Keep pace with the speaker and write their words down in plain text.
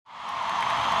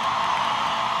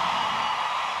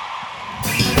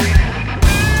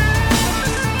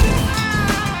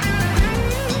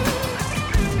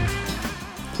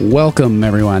Welcome,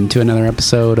 everyone, to another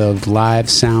episode of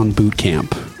Live Sound Boot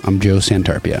Camp. I'm Joe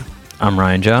Santarpia. I'm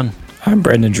Ryan John. I'm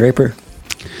Brendan Draper.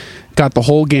 Got the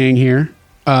whole gang here.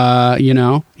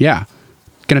 Gonna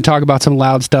talk about some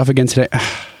loud stuff again today.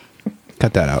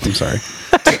 Cut that out. I'm sorry.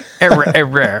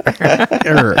 Error.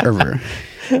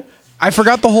 I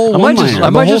forgot the whole one-liner.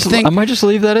 I might just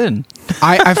leave that in.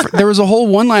 There was a whole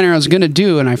one-liner I was going to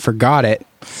do, and I forgot it.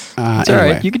 It's all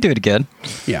right. You can do it again.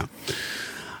 Yeah.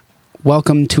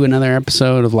 Welcome to another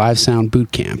episode of Live Sound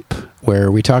Boot Camp, where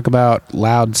we talk about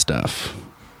loud stuff.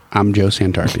 I'm Joe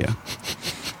Santarpia.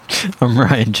 I'm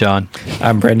Ryan John.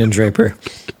 I'm Brendan Draper.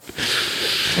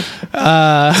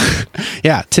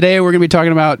 Today we're going to be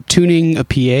talking about tuning a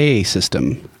PA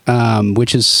system,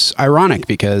 which is ironic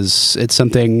because it's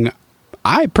something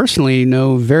I personally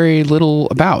know very little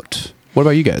about. What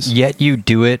about you guys? Yet you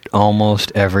do it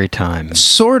almost every time.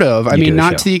 Sort of. I mean,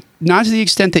 not to the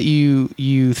extent that you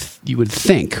would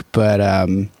think, but I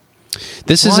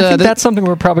think that's something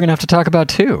we're probably going to have to talk about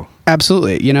too.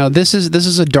 Absolutely. You know, this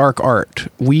is a dark art.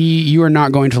 You are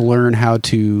not going to learn how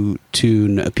to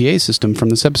tune a PA system from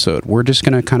this episode. We're just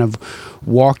going to kind of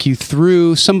walk you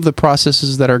through some of the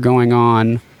processes that are going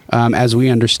on as we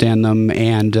understand them,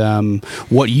 and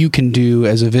what you can do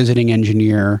as a visiting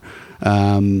engineer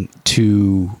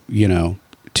to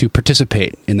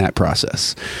participate in that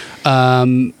process.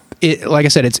 Like I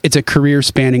said, it's a career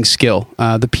spanning skill.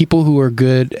 The people who are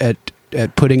good at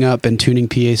putting up and tuning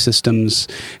PA systems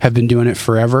have been doing it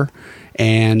forever,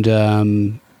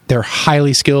 and they're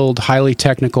highly skilled, highly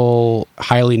technical,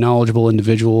 highly knowledgeable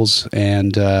individuals.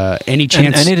 And any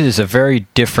chance, and it is a very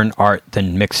different art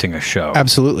than mixing a show.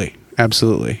 Absolutely.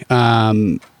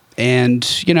 And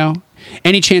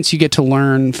any chance you get to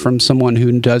learn from someone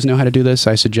who does know how to do this,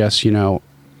 I suggest lending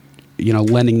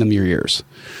them your ears.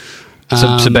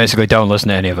 So basically, don't listen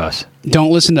to any of us.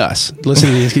 Don't listen to us. Listen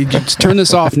to these. Just turn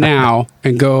this off now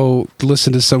and go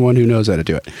listen to someone who knows how to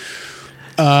do it.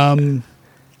 All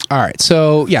right.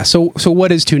 So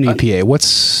what is tuning PA? What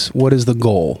is the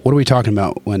goal? What are we talking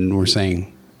about when we're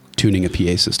saying tuning a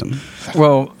PA system?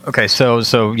 Well, okay. So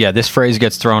this phrase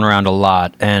gets thrown around a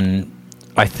lot, and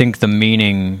I think the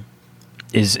meaning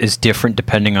is different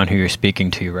depending on who you're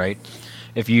speaking to, right?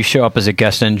 If you show up as a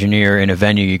guest engineer in a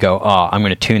venue, you go, I'm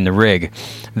going to tune the rig.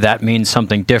 That means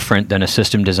something different than a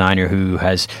system designer who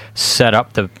has set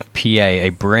up the PA, a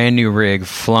brand new rig,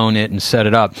 flown it and set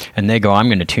it up, and they go, I'm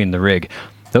going to tune the rig.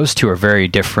 Those two are very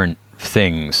different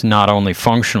things, not only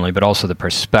functionally, but also the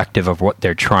perspective of what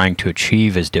they're trying to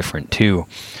achieve is different too.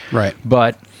 Right.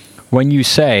 But when you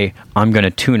say, I'm going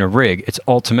to tune a rig, it's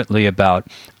ultimately about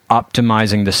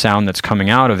optimizing the sound that's coming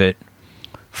out of it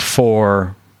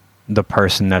for the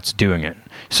person that's doing it.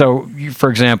 So, for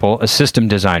example, a system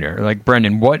designer, like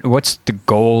Brendan, what's the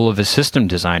goal of a system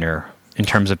designer in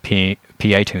terms of PA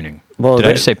tuning? Well, Did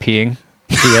I just say peeing?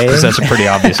 PA? Because that's a pretty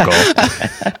obvious goal.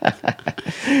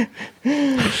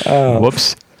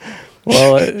 Whoops.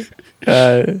 Well,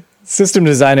 system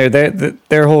designer,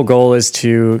 their whole goal is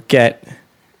to get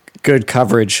good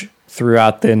coverage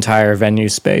throughout the entire venue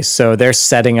space. So they're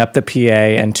setting up the PA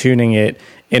and tuning it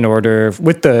in order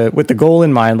with the goal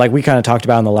in mind, like we kind of talked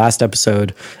about in the last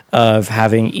episode, of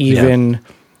having even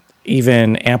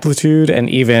amplitude and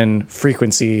even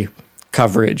frequency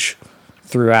coverage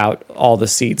throughout all the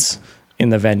seats in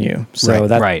the venue. So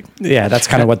that's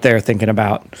kind of what they're thinking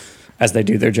about as they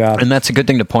do their job. And that's a good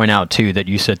thing to point out too, that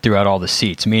you said throughout all the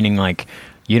seats, meaning like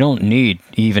you don't need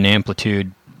even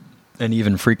amplitude and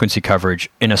even frequency coverage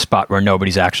in a spot where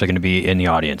nobody's actually going to be in the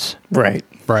audience. Right.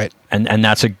 And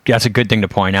that's a good thing to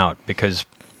point out, because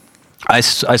I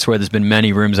swear there's been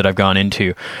many rooms that I've gone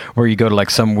into where you go to like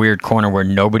some weird corner where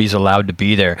nobody's allowed to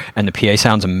be there, and the PA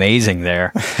sounds amazing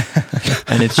there.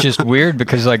 And it's just weird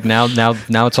because like now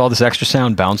it's all this extra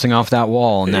sound bouncing off that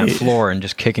wall and that floor and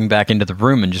just kicking back into the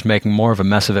room and just making more of a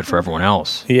mess of it for everyone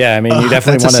else. Yeah, I mean, you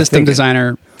definitely want a system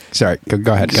designer. Sorry,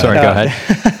 go ahead. Go ahead.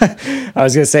 I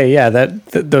was going to say,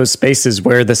 those spaces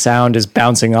where the sound is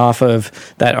bouncing off of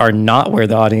that are not where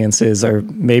the audience is are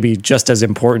maybe just as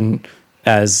important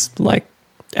as like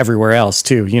everywhere else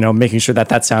too. Making sure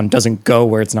that sound doesn't go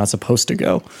where it's not supposed to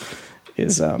go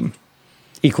is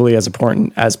equally as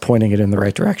important as pointing it in the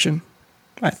right direction,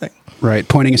 I think. Right.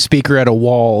 Pointing a speaker at a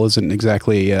wall isn't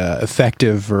exactly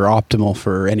effective or optimal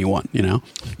for anyone,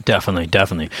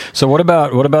 Definitely. So what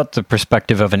about the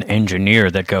perspective of an engineer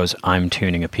that goes, I'm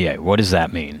tuning a PA? What does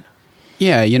that mean?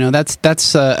 Yeah,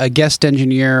 that's a guest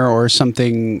engineer or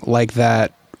something like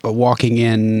that walking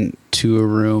in to a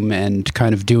room and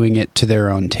kind of doing it to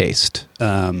their own taste.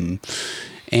 And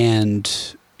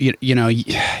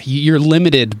you're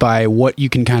limited by what you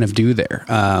can kind of do there.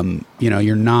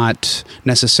 You're not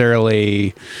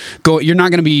necessarily you're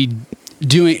not going to be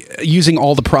using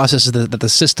all the processes that the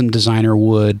system designer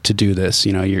would to do this.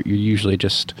 You're usually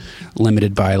just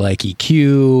limited by like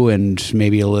EQ and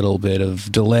maybe a little bit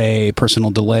of personal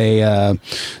delay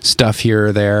stuff here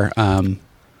or there.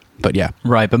 But yeah.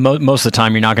 Right, but most of the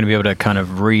time you're not going to be able to kind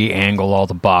of re-angle all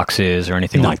the boxes or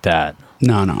anything like that.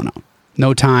 No.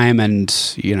 No time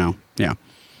and, yeah.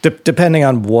 Depending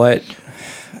on what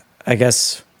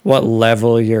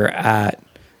level you're at,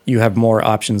 you have more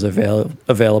options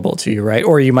available to you, right?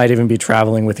 Or you might even be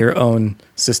traveling with your own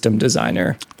system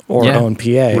designer or own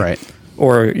PA. Right.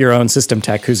 Or your own system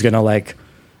tech who's going to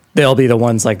they'll be the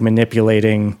ones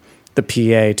manipulating the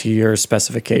PA to your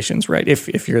specifications, right?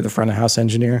 If you're the front of house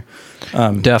engineer.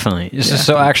 Definitely. Yeah.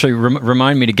 So actually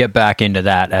remind me to get back into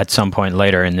that at some point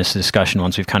later in this discussion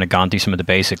once we've kind of gone through some of the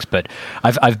basics. But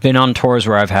I've been on tours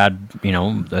where I've had,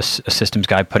 a systems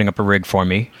guy putting up a rig for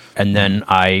me, and then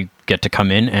I get to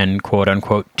come in and quote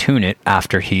unquote tune it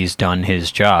after he's done his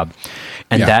job.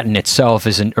 And that in itself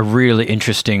is a really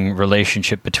interesting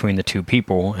relationship between the two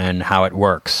people and how it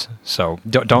works. So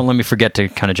don't let me forget to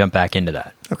kind of jump back into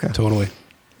that. Okay. Totally.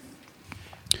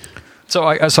 So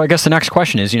I guess the next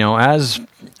question is,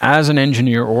 as an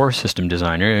engineer or system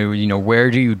designer,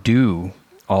 where do you do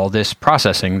all this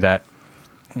processing that,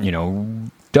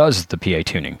 does the PA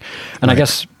tuning? And right. I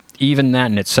guess even that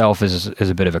in itself is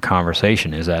a bit of a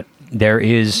conversation, is that there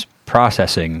is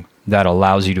processing that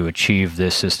allows you to achieve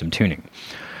this system tuning.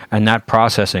 And that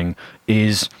processing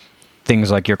is things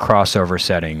like your crossover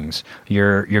settings,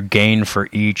 your gain for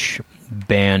each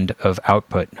band of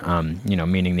output,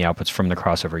 meaning the outputs from the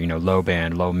crossover, low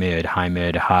band, low mid,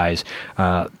 highs.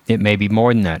 It may be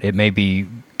more than that. It may be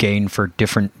gain for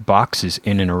different boxes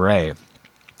in an array.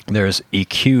 There's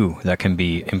EQ that can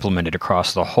be implemented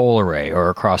across the whole array or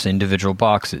across individual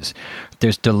boxes.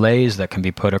 There's delays that can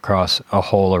be put across a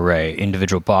whole array,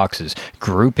 individual boxes,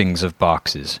 groupings of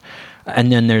boxes.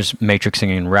 And then there's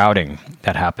matrixing and routing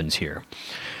that happens here.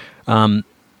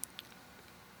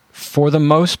 For the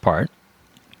most part,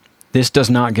 this does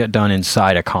not get done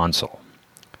inside a console.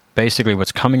 Basically,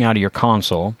 what's coming out of your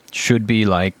console should be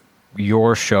like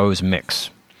your show's mix.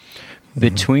 Mm-hmm.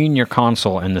 Between your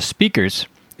console and the speakers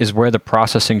is where the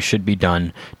processing should be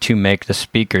done to make the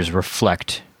speakers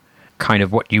reflect kind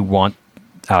of what you want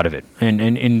out of it. And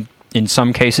in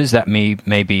some cases, that may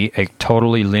be a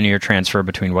totally linear transfer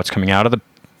between what's coming out of the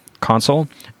console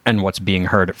and what's being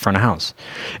heard at front of house.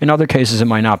 In other cases, it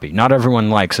might not be. Not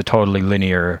everyone likes a totally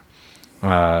linear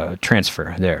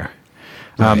transfer there.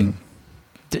 Right.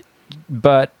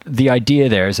 But the idea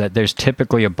there is that there's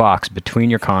typically a box between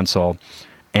your console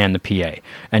and the PA.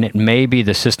 And it may be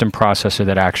the system processor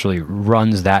that actually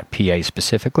runs that PA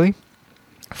specifically.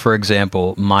 For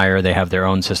example, Meyer, they have their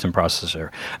own system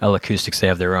processor. L-Acoustics, they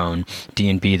have their own.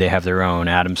 D&B, they have their own.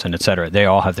 Adamson, etc. They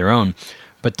all have their own.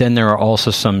 But then there are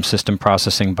also some system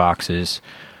processing boxes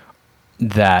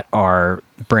that are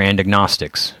brand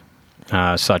agnostics,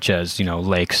 such as,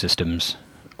 Lake Systems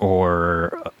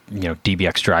or,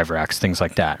 DBX Drive Racks, things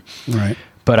like that. Right.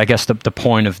 But I guess the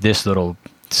point of this little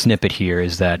snippet here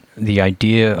is that the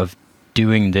idea of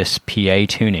doing this PA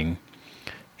tuning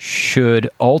should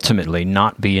ultimately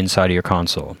not be inside of your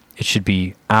console. It should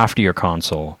be after your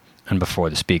console and before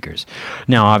the speakers.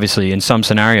 Now, obviously, in some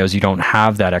scenarios, you don't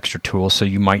have that extra tool, so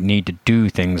you might need to do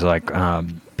things like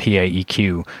PA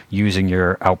EQ using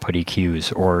your output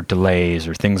EQs or delays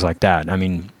or things like that. I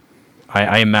mean,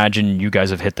 I imagine you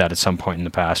guys have hit that at some point in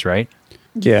the past, right?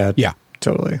 Yeah,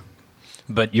 totally.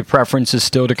 But your preference is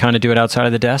still to kind of do it outside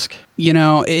of the desk?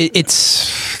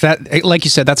 It's that, like you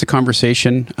said, that's a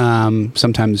conversation.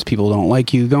 Sometimes people don't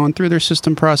like you going through their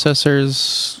system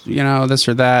processors, this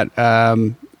or that.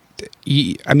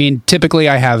 Typically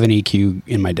I have an EQ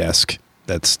in my desk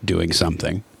that's doing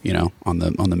something, on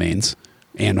the mains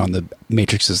and on the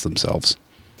matrices themselves.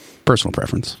 Personal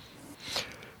preference.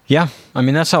 Yeah,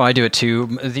 that's how I do it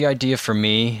too. The idea for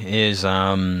me is,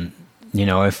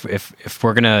 if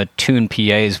we're gonna tune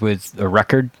PAs with a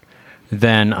record,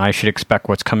 then I should expect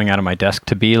what's coming out of my desk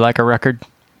to be like a record,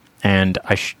 and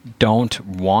I don't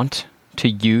want to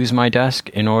use my desk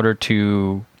in order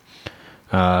to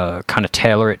kind of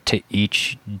tailor it to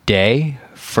each day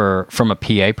from a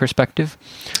PA perspective.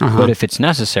 Uh-huh. But if it's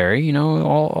necessary,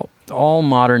 all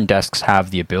modern desks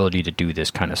have the ability to do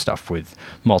this kind of stuff with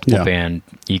multiple band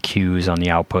EQs on the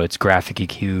outputs, graphic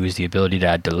EQs, the ability to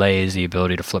add delays, the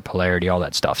ability to flip polarity, all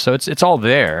that stuff. So it's all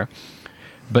there.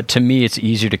 But to me, it's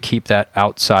easier to keep that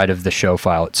outside of the show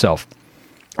file itself.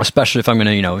 especially if I'm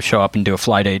going to, show up and do a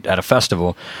fly date at a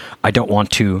festival, I don't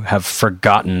want to have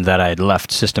forgotten that I'd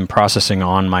left system processing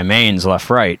on my mains left,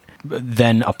 right,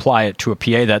 then apply it to a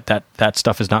PA that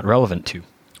stuff is not relevant to.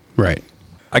 Right.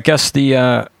 I guess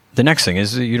the next thing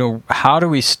is, how do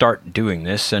we start doing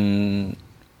this and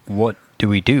what do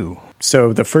we do?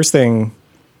 So the first thing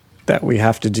that we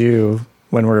have to do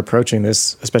when we're approaching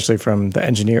this, especially from the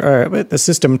engineer or the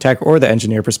system tech or the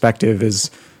engineer perspective, is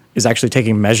actually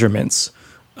taking measurements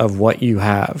of what you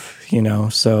have,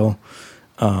 so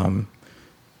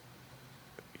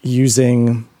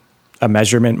using a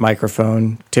measurement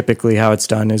microphone, typically how it's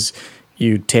done is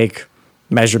you take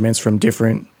measurements from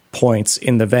different points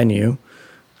in the venue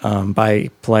by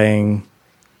playing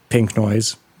pink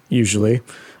noise, usually,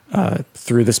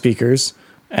 through the speakers,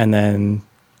 and then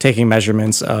taking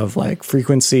measurements of like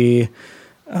frequency,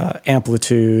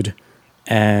 amplitude,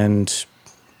 and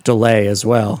delay as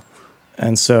well.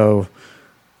 And so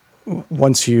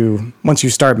once you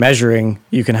start measuring,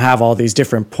 you can have all these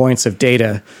different points of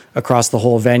data across the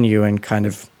whole venue and kind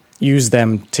of use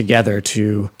them together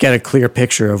to get a clear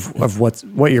picture of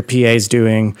what your PA is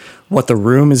doing, what the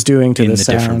room is doing to the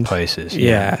sound. In the different places.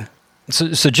 Yeah.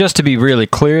 So just to be really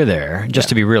clear there,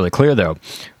 though,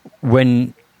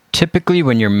 when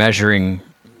you're measuring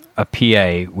a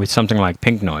PA with something like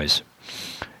pink noise,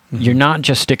 you're not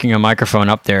just sticking a microphone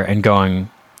up there and going,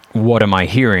 what am I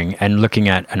hearing, and looking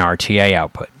at an RTA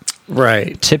output.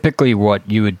 Right. Typically what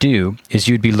you would do is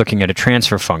you'd be looking at a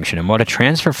transfer function. And what a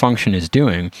transfer function is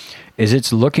doing is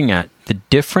it's looking at the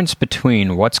difference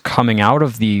between what's coming out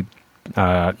of the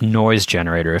noise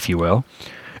generator, if you will,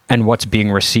 and what's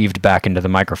being received back into the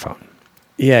microphone.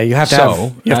 Yeah, you have to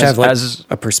have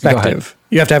a perspective.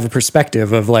 You have to have a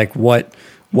perspective of like what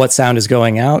sound is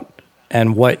going out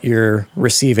and what you're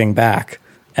receiving back,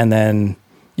 and then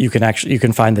you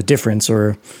can find the difference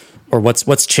or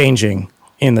what's changing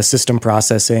in the system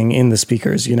processing in the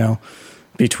speakers,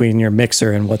 between your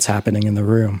mixer and what's happening in the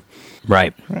room.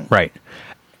 Right.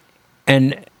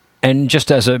 And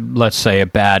just as let's say a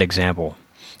bad example,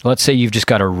 let's say you've just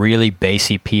got a really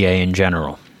bassy PA in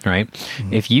general, right?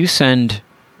 Mm-hmm. If you send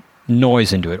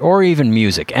noise into it, or even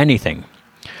music, anything,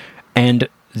 and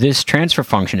this transfer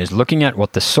function is looking at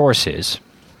what the source is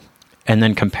and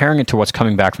then comparing it to what's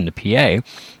coming back from the PA,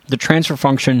 the transfer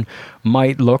function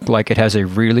might look like it has a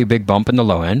really big bump in the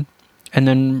low end and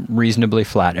then reasonably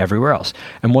flat everywhere else.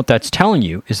 And what that's telling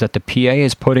you is that the PA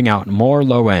is putting out more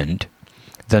low end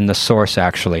than the source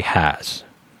actually has.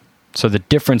 So the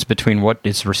difference between what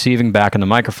it's receiving back in the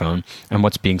microphone and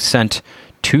what's being sent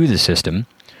to the system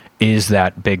is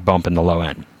that big bump in the low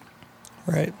end.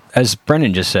 Right. As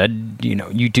Brendan just said,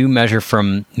 you do measure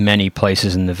from many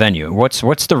places in the venue.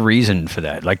 What's the reason for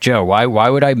that? Like, Joe, why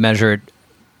would I measure it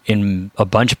in a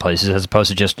bunch of places as opposed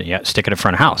to just stick it in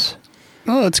front of house?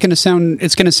 Well, it's going to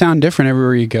sound different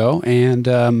everywhere you go, and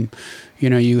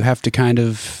you have to kind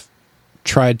of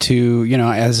try to,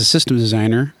 as a systems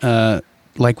designer,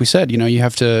 like we said, you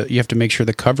have to make sure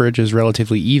the coverage is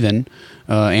relatively even,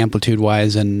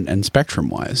 amplitude-wise and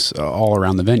spectrum-wise, all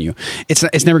around the venue. It's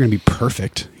never going to be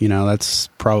perfect. That's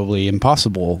probably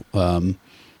impossible,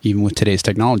 even with today's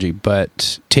technology.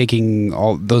 But taking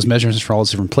all those measurements for all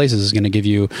those different places is going to give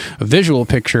you a visual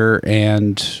picture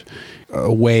and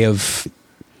a way of,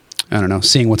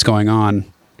 seeing what's going on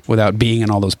without being in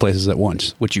all those places at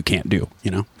once, which you can't do.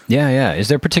 Yeah. Is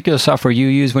there particular software you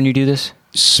use when you do this?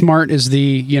 Smart is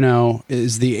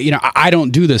I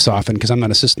don't do this often because I'm not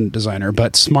an assistant designer,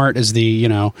 but Smart is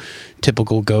the,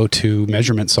 typical go-to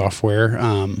measurement software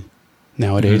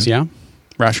nowadays. Mm-hmm. Yeah.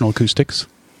 Rational Acoustics.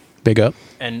 Big up.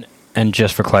 And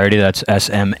just for clarity, that's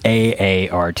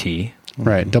SMAART.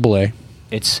 Right. Double A.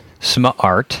 It's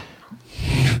SMART.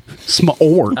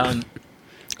 SMART.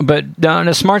 But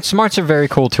no, Smart's a very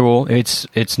cool tool.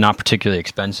 It's not particularly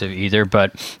expensive either,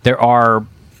 but there are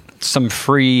some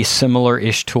free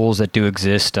similar-ish tools that do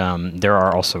exist. There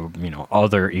are also,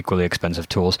 other equally expensive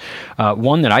tools.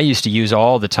 One that I used to use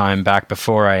all the time back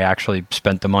before I actually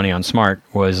spent the money on Smart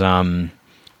was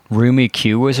Roomy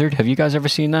Q Wizard. Have you guys ever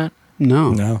seen that?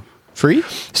 No. Free?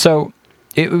 So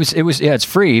it was it's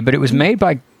free, but it was made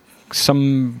by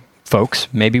some folks,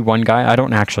 maybe one guy, I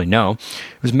don't actually know.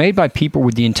 It was made by people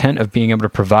with the intent of being able to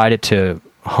provide it to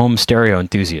home stereo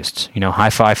enthusiasts,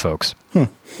 hi-fi folks.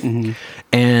 Mm-hmm.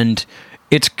 And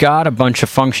it's got a bunch of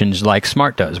functions like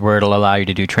Smart does, where it'll allow you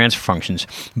to do transfer functions,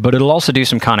 but it'll also do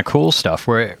some kind of cool stuff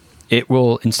where it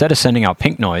will, instead of sending out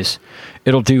pink noise,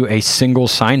 it'll do a single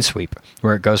sine sweep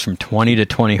where it goes from 20 to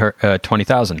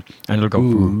 20,000, and it'll go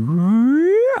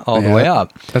all the way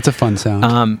up. That's a fun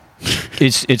sound.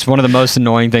 It's one of the most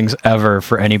annoying things ever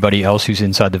for anybody else who's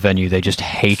inside the venue. They just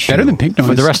hate you Better than pink noise.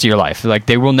 for the rest of your life. Like,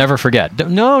 they will never forget.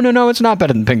 No, it's not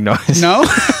better than pink noise. No?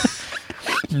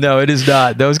 No, it is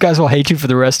not. Those guys will hate you for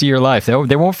the rest of your life.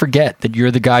 They won't forget that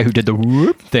you're the guy who did the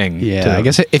whoop thing. Yeah, I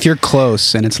guess if you're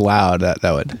close and it's loud,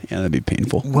 that'd be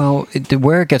painful. Well,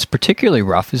 where it gets particularly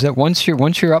rough is that once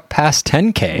you're up past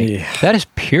 10K, that is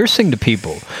piercing to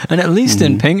people. And at least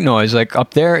in pink noise, like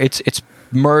up there, it's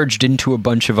merged into a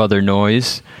bunch of other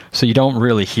noise, so you don't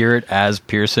really hear it as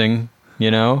piercing.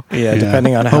 Yeah,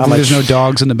 depending on how Hopefully much. there's no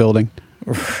dogs in the building.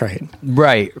 Right.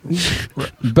 But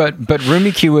Room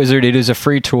EQ Wizard, it is a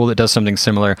free tool that does something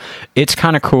similar. It's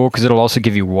kind of cool because it'll also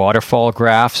give you waterfall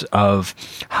graphs of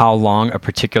how long a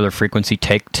particular frequency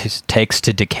takes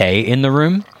to decay in the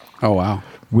room. Oh, wow.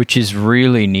 Which is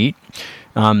really neat.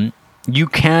 You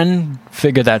can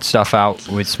figure that stuff out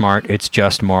with Smart. It's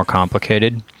just more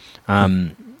complicated.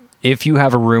 If you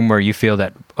have a room where you feel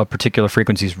that a particular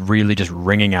frequency is really just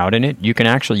ringing out in it, you can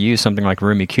actually use something like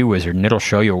Room EQ Wizard, and it'll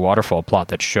show you a waterfall plot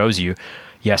that shows you,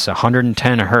 yes,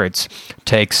 110 hertz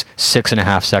takes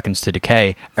 6.5 seconds to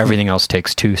decay. Everything else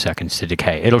takes 2 seconds to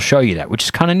decay. It'll show you that, which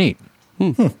is kind of neat.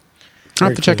 I'll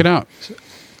have to check it out.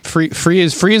 Free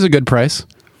is a good price.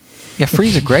 Yeah, free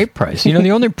is a great price.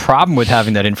 The only problem with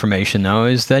having that information, though,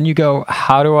 is then you go,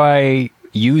 how do I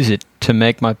use it to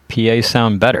make my PA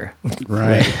sound better?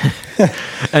 Right.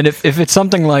 And if it's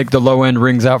something like the low end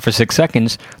rings out for 6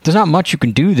 seconds, there's not much you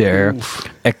can do there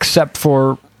except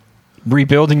for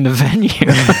rebuilding the venue.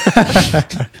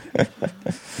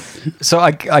 So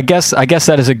I guess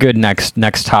that is a good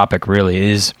next topic, really,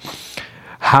 is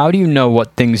how do you know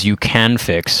what things you can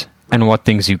fix and what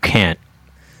things you can't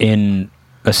in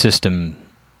a system?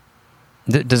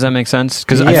 Does that make sense?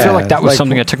 Because I feel like that was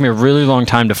something that took me a really long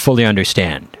time to fully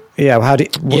understand. Yeah.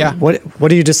 What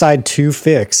do you decide to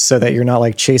fix so that you're not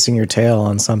like chasing your tail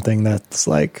on something that's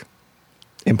like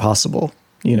impossible,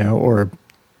 or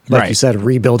like you said,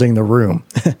 rebuilding the room,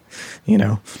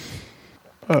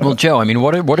 Well, Joe, I mean,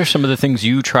 what are some of the things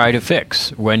you try to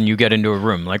fix when you get into a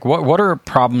room? Like, what are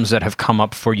problems that have come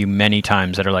up for you many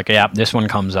times that are like, yeah, this one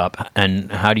comes up,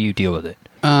 and how do you deal with it?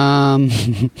 Don't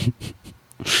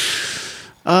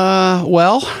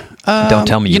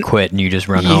tell me you quit and you just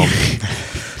run home.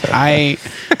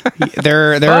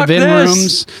 There have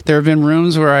been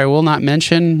rooms where I will not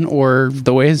mention, or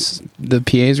the ways the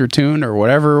PAs were tuned or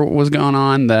whatever was going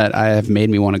on, that I have made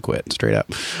me want to quit straight up.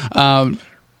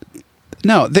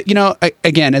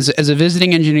 Again, as a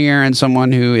visiting engineer and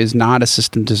someone who is not a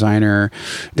system designer,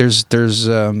 there's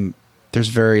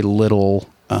very little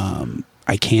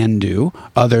I can do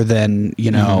other than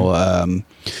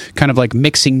kind of like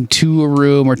mixing to a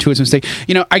room or to its mistake.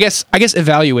 I guess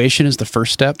evaluation is the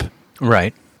first step.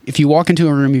 Right. If you walk into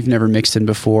a room you've never mixed in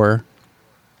before,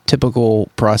 typical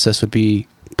process would be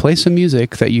play some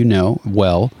music that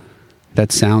well,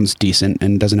 that sounds decent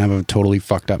and doesn't have a totally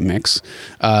fucked up mix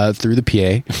through the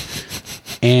PA,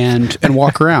 and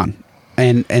walk around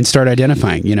and start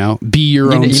identifying. Be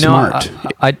your own smart.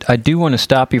 I do want to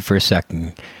stop you for a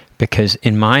second, because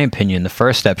in my opinion, the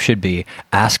first step should be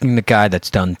asking the guy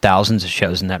that's done thousands of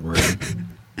shows in that room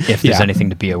if there's anything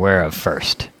to be aware of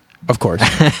first. Of course.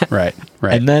 Right.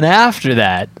 And then after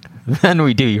that, then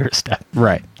we do your step.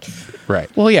 Right.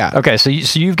 Well, yeah. Okay, so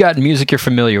you've got music you're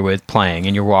familiar with playing,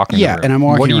 and you're walking around. And I'm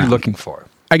walking What are you around. looking for?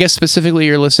 I guess specifically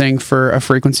you're listening for a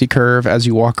frequency curve as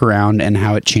you walk around and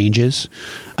how it changes.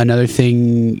 Another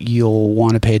thing you'll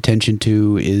want to pay attention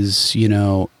to is,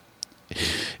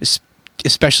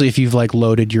 especially if you've like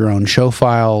loaded your own show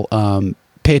file,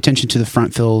 pay attention to the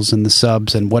front fills and the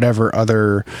subs and whatever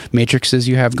other matrices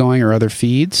you have going or other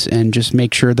feeds, and just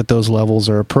make sure that those levels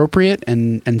are appropriate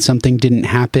and something didn't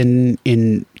happen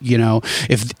in,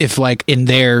 if like in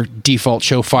their default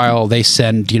show file, they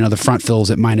send, the front fills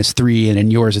at -3 and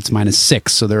in yours it's -6.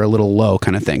 So they're a little low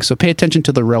kind of thing. So pay attention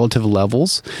to the relative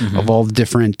levels of all the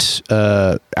different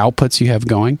outputs you have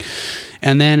going.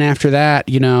 And then after that,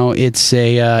 it's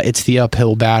the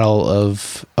uphill battle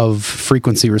of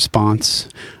frequency response,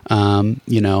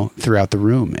 throughout the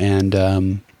room,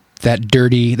 and that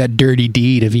dirty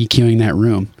deed of EQing that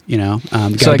room.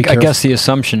 So I guess the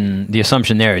assumption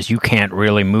there is you can't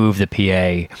really move the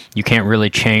PA, you can't really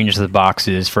change the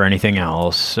boxes for anything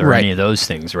else or any of those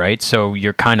things, right? So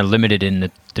you're kind of limited in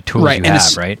the tools you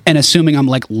have, right? And assuming I'm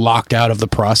like locked out of the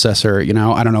processor,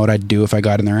 I don't know what I'd do if I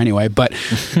got in there anyway, but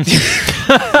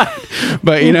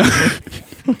but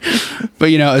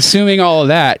assuming all of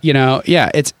that,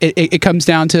 it comes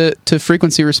down to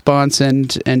frequency response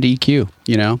and EQ,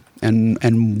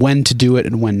 and when to do it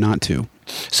and when not to.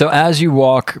 So as you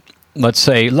walk let's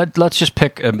say let's just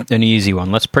pick an easy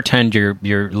one. Let's pretend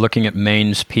you're looking at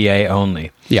mains PA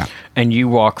only. Yeah. And you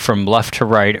walk from left to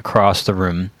right across the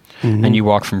room, and you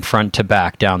walk from front to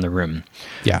back down the room.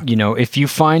 Yeah. You know, if you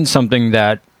find something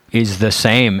that is the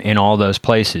same in all those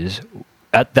places,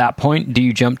 at that point, do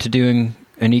you jump to doing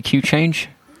an EQ change?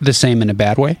 The same in a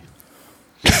bad way?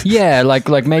 Yeah, like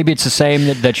maybe it's the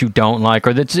same that you don't like,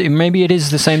 or maybe it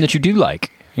is the same that you do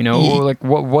like. You know, like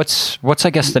what's I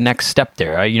guess the next step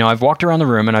there? I've walked around the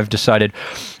room and I've decided,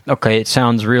 okay, it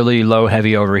sounds really low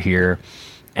heavy over here,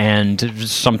 and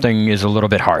something is a little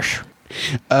bit harsh.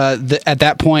 At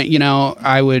that point,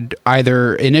 I would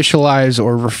either initialize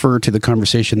or refer to the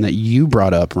conversation that you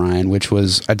brought up, Ryan, which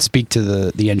was I'd speak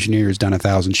to the engineer who's done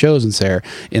 1,000 shows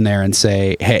in there and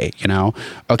say, hey,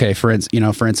 okay, for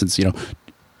instance,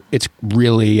 it's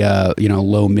really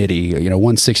low MIDI,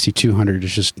 160, 200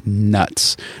 is just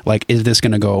nuts. Like, is this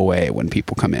going to go away when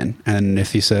people come in? And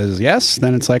if he says yes,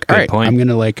 then it's like, all right, I'm going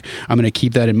to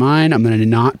keep that in mind. I'm going to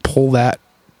not pull that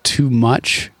too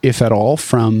much, if at all,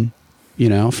 from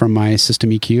my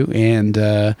system EQ, and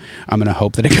I'm going to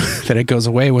hope that it goes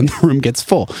away when the room gets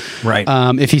full. Right.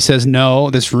 If he says no,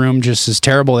 this room just is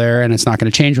terrible there, and it's not going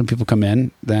to change when people come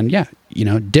in, then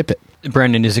dip it.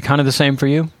 Brendan, is it kind of the same for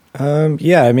you?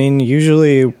 Yeah, I mean,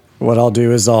 usually what I'll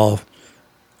do is I'll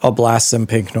blast some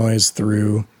pink noise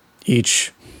through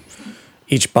each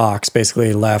box,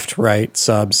 basically left, right,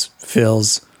 subs,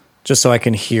 fills, just so I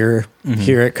can hear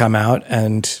it come out.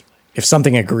 And if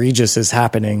something egregious is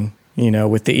happening,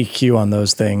 with the EQ on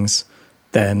those things,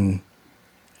 then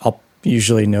I'll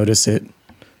usually notice it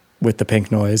with the pink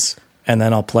noise. And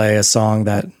then I'll play a song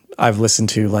that I've listened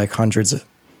to like hundreds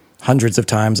of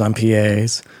times on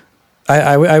PAs.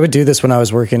 I would do this when I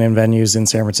was working in venues in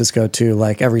San Francisco too.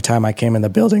 Like every time I came in the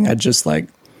building, I'd just like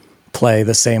play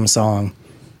the same song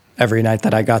every night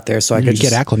that I got there, so I could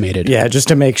get acclimated. Yeah, just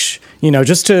to make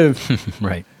just to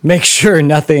right. make sure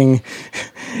nothing.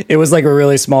 It was like a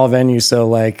really small venue, so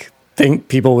like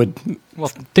people would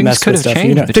things could have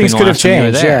changed. Things could have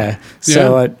changed. Yeah.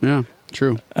 So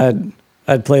true.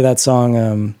 I'd play that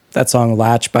song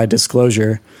 "Latch" by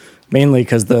Disclosure, mainly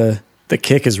because the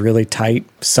kick is really tight,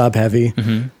 sub heavy,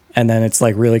 and then it's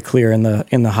like really clear in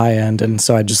the high end, and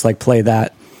so I just like play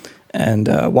that and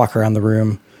walk around the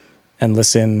room and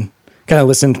listen,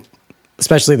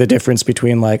 especially the difference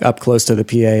between like up close to the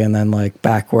PA and then like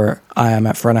back where I am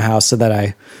at front of house, so that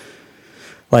I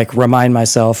like remind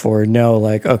myself or know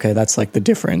like, okay, that's like the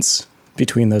difference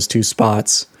between those two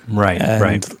spots. Right.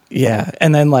 Right. Yeah,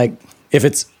 and then like if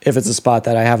it's a spot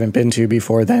that I haven't been to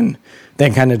before, then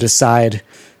kind of decide.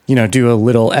 Do a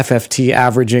little FFT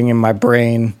averaging in my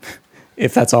brain,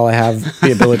 if that's all I have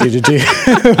the ability to do.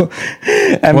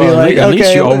 And be like, at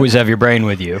least you always have your brain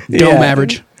with you. Dome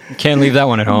average. Can't leave that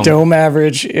one at home. Dome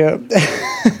average, yeah.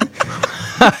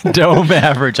 Dome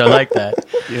average, I like that.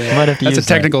 Yeah. Might have to That's use a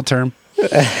technical term.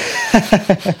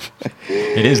 It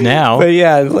is now. But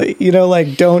yeah,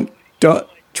 like, don't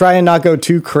try and not go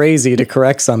too crazy to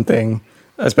correct something.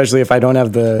 Especially if I don't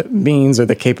have the means or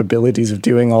the capabilities of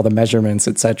doing all the measurements,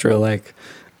 etc. Like,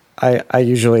 I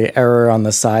usually err on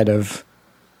the side of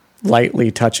lightly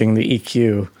touching the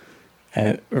EQ,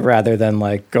 rather than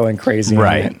like going crazy.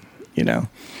 Right. On it,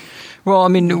 Well, I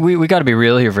mean, we got to be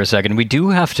real here for a second. We do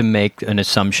have to make an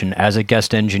assumption as a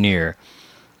guest engineer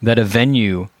that a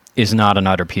venue is not an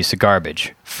utter piece of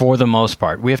garbage for the most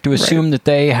part. We have to assume that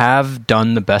they have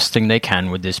done the best thing they can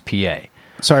with this PA.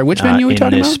 Sorry, which venue are we talking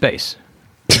about? In this space.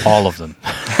 All of them.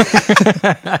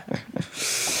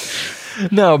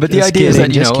 No, but the idea is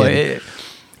that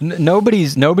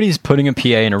nobody's putting a PA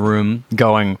in a room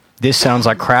going, this sounds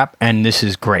like crap and this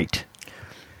is great.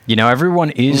 Everyone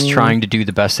is trying to do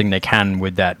the best thing they can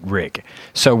with that rig.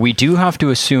 So we do have to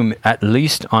assume, at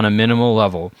least on a minimal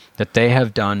level, that they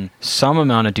have done some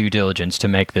amount of due diligence to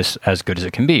make this as good as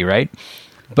it can be, right?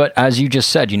 But as you just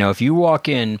said, if you walk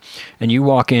in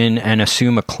and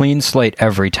assume a clean slate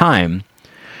every time,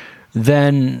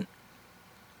 then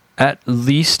at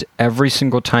least every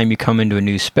single time you come into a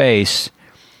new space,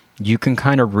 you can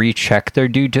kind of recheck their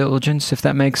due diligence, if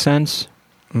that makes sense.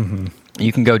 Mm-hmm.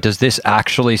 You can go, does this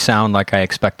actually sound like I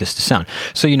expect this to sound?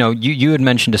 So, you had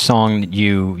mentioned a song that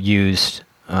you used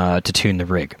to tune the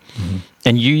rig. Mm-hmm.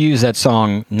 And you use that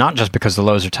song not just because the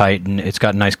lows are tight and it's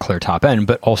got a nice clear top end,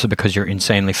 but also because you're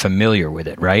insanely familiar with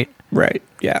it, right? Right,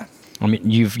 yeah. I mean,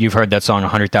 you've heard that song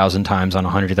 100,000 times on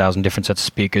 100,000 different sets of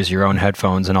speakers, your own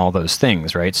headphones, and all those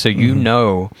things, right? So you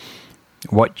know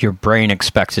what your brain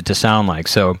expects it to sound like.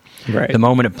 So the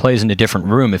moment it plays in a different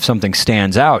room, if something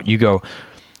stands out, you go,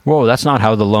 whoa, that's not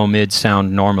how the low mids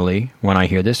sound normally when I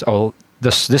hear this. Oh,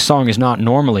 this song is not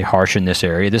normally harsh in this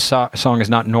area. This song is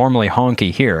not normally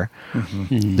honky here.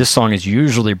 This song is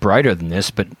usually brighter than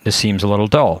this, but this seems a little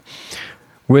dull.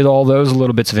 With all those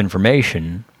little bits of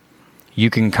information, you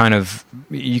kind of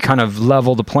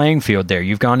level the playing field there.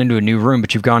 You've gone into a new room,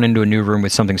 but you've gone into a new room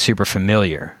with something super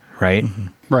familiar, right?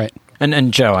 Right.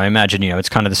 And Joe, I imagine, it's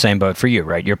kind of the same boat for you,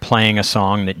 right? You're playing a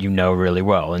song that you know really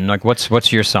well. And like,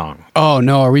 what's your song? Oh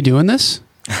no, are we doing this?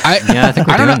 Yeah, I think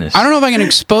we're doing this. I don't know if I can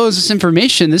expose this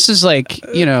information. This is like,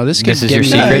 this could This is get your me.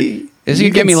 secret? This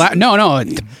could get me. No,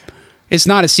 it's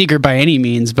not a secret by any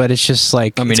means, but it's just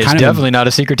like. I mean, it's definitely not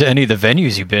a secret to any of the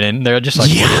venues you've been in. They're just like,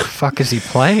 what the fuck is he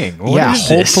playing? What is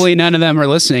this? Hopefully none of them are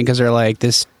listening because they're like,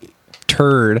 this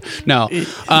turd. No, you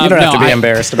don't have to be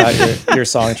embarrassed about your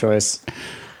song choice.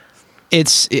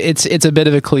 It's a bit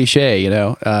of a cliche,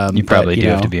 You probably do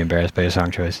have to be embarrassed by your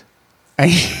song choice.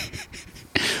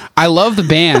 I love the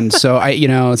band, so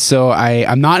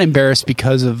I'm not embarrassed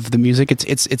because of the music.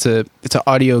 It's an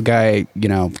audio guy,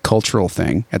 cultural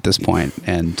thing at this point.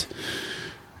 And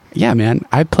yeah, man,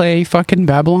 I play fucking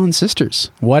Babylon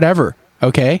Sisters. Whatever.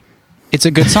 Okay. It's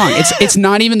a good song. It's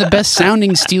not even the best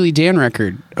sounding Steely Dan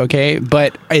record, okay?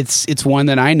 But it's one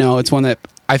that I know. It's one that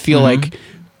I feel like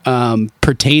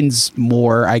pertains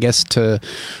more, I guess, to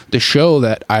the show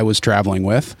that I was traveling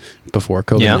with before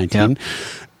COVID-19.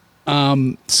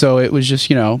 So it was just,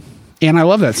 and I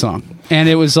love that song. And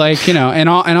it was like, and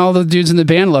all the dudes in the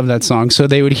band love that song. So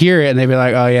they would hear it and they'd be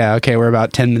like, oh yeah, okay, we're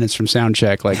about 10 minutes from sound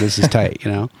check. Like, this is tight,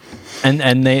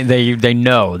 And they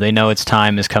know its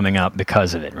time is coming up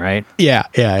because of it, right? Yeah.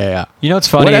 What's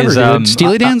funny Whatever, is dude.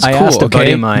 Steely Dan's I cool. asked a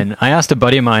buddy of mine.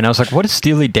 I was like, "What does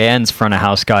Steely Dan's front of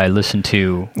house guy listen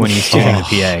to when he's tuning the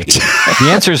PA?"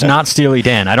 The answer is not Steely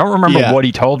Dan. I don't remember what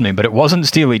he told me, but it wasn't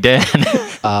Steely Dan.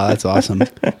 That's awesome.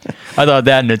 I thought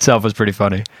that in itself was pretty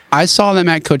funny. I saw them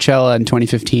at Coachella in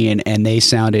 2015, and they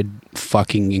sounded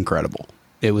fucking incredible.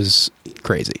 It was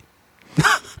crazy.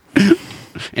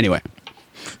 Anyway.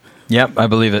 Yep, I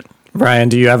believe it. Ryan,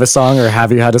 do you have a song, or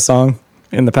have you had a song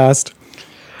in the past?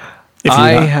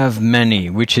 I have many,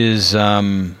 which is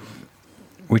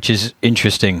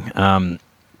interesting.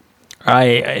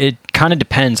 It kind of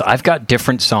depends. I've got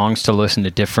different songs to listen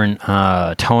to different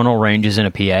tonal ranges in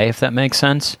a PA, if that makes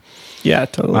sense. Yeah,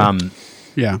 totally.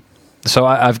 Yeah. So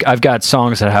I've got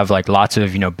songs that have like lots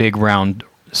of big round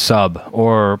sub,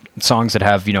 or songs that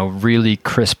have really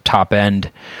crisp top end,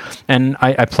 and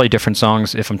I play different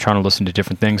songs if I'm trying to listen to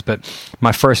different things. But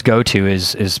my first go to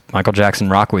is Michael Jackson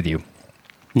Rock With You.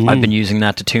 I've been using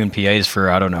that to tune PAs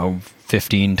for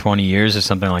 15, 20 years or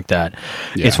something like that.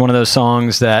 Yeah. It's one of those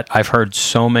songs that I've heard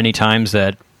so many times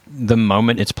that the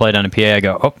moment it's played on a PA, I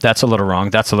go, oh, that's a little wrong,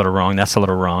 that's a little wrong, that's a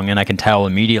little wrong, and I can tell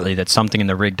immediately that something in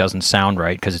the rig doesn't sound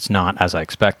right because it's not as I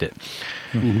expect it.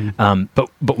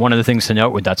 But one of the things to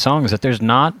note with that song is that there's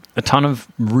not a ton of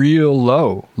real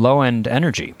low end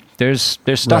energy. There's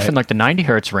stuff in like the 90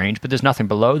 hertz range, but there's nothing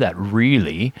below that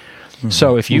really.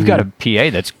 So if you've got a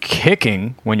PA that's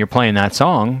kicking when you're playing that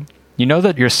song, you know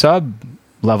that your sub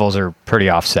levels are pretty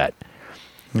offset.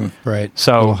 Right.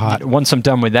 So once I'm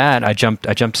done with that, I jump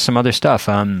to some other stuff.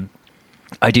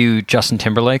 I do Justin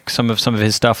Timberlake, some of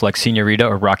his stuff like Senorita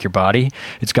or Rock Your Body.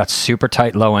 It's got super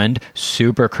tight low end,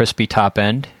 super crispy top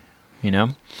end,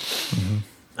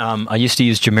 I used to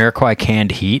use Jamiroquai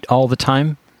Canned Heat all the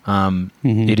time.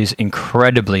 It is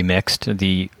incredibly mixed.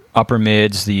 The upper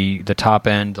mids, the top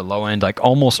end, the low end, like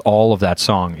almost all of that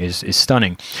song is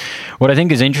stunning. What I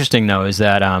think is interesting though is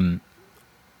that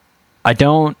I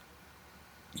don't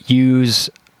use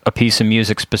a piece of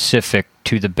music specific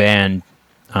to the band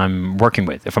I'm working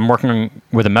with. If I'm working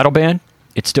with a metal band,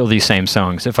 it's still these same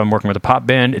songs. If I'm working with a pop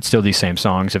band, it's still these same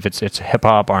songs. If it's hip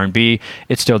hop, R&B,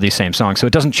 it's still these same songs. So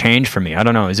it doesn't change for me. I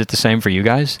don't know. Is it the same for you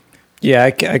guys? Yeah,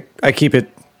 I keep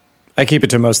it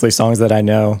to mostly songs that I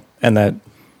know, and that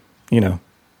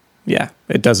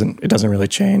it doesn't really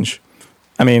change.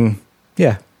 I mean,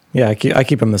 I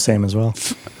keep them the same as well.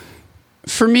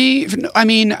 For me, I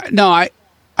mean, no,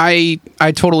 I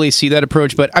totally see that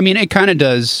approach, but I mean, it kind of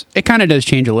does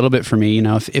change a little bit for me.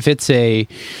 If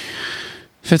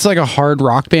it's like a hard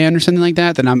rock band or something like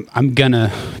that, then I'm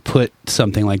gonna put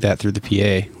something like that through the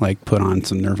PA, like put on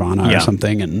some Nirvana or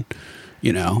something, and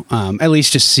at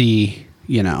least just see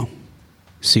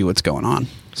what's going on,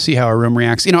 see how a room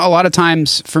reacts. A lot of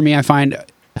times for me, I find,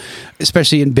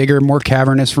 especially in bigger, more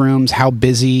cavernous rooms, how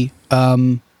busy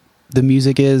the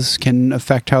music can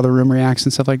affect how the room reacts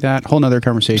and stuff like that. Whole nother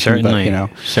conversation. Certainly,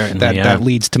 but that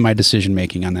leads to my decision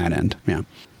making on that end. Yeah.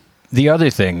 The other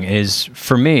thing is,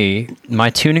 for me, my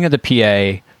tuning of the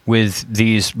PA with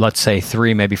these, let's say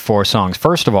 3, maybe 4 songs.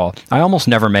 First of all, I almost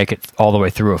never make it all the way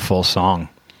through a full song.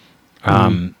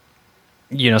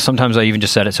 Sometimes I even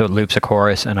just set it so it loops a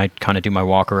chorus and I kind of do my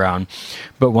walk around.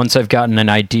 But once I've gotten an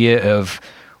idea of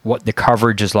what the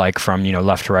coverage is like from,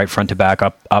 left to right, front to back,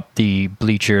 up the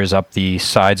bleachers, up the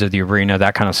sides of the arena,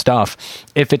 that kind of stuff,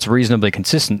 if it's reasonably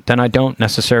consistent, then I don't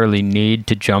necessarily need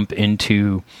to jump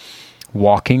into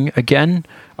walking again.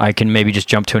 I can maybe just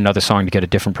jump to another song to get a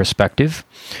different perspective.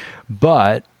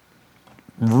 But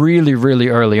really, really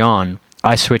early on,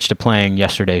 I switched to playing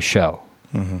yesterday's show.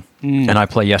 And I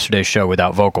play yesterday's show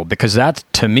without vocal, because that,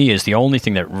 to me, is the only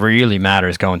thing that really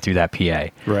matters going through that PA.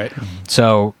 Right.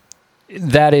 So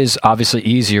that is obviously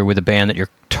easier with a band that you're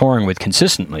touring with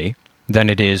consistently than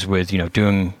it is with,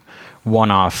 doing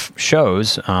one-off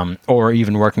shows, or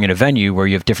even working at a venue where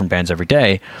you have different bands every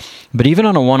day. But even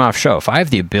on a one-off show, if I have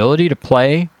the ability to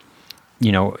play,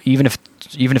 even if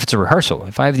it's a rehearsal,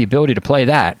 if I have the ability to play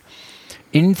that,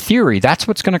 in theory, that's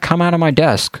what's going to come out of my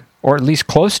desk, or at least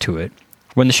close to it,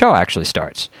 when the show actually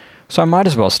starts. So I might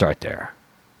as well start there.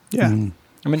 Yeah.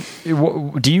 I mean,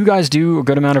 do you guys do a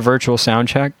good amount of virtual sound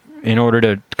check in order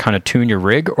to kind of tune your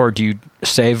rig, or do you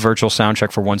save virtual sound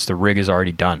check for once the rig is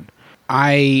already done?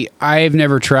 I've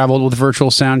never traveled with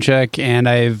virtual sound check, and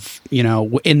I've,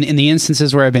 in the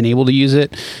instances where I've been able to use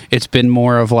it, it's been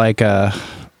more of like I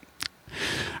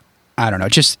don't know,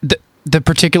 just the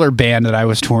particular band that I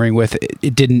was touring with,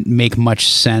 it didn't make much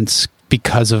sense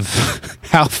because of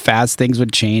how fast things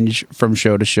would change from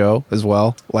show to show as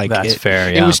well. Like that's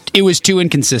fair. Yeah. It was too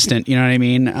inconsistent. You know what I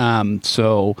mean?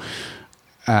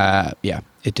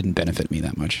 It didn't benefit me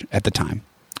that much at the time.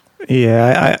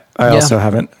 Yeah, I also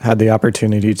haven't had the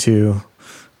opportunity to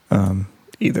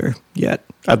either yet.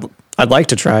 I'd like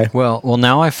to try. Well,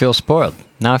 now I feel spoiled.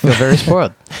 Now I feel very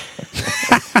spoiled.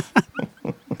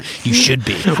 You should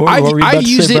be. What were you about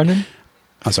to say, Brendan?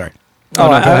 Oh, sorry. Oh,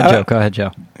 no, go ahead, Joe. Go ahead,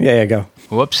 Joe. Yeah, go.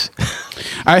 Whoops.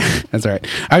 That's all right.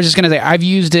 I was just going to say, I've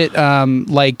used it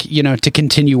to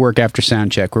continue work after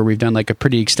sound check, where we've done like a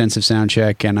pretty extensive sound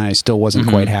check and I still wasn't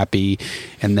quite happy,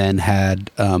 and then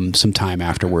had some time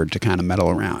afterward to kind of meddle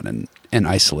around and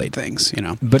isolate things,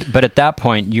 But at that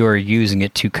point, you are using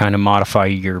it to kind of modify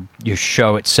your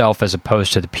show itself as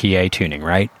opposed to the PA tuning,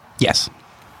 right? Yes.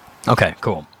 Okay,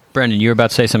 cool. Brendan, you were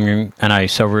about to say something and I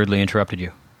so rudely interrupted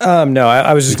you. No,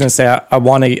 I was just going to say I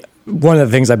want to. One of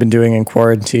the things I've been doing in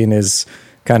quarantine is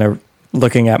kind of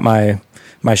looking at my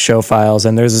show files,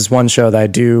 and there's this one show that I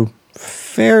do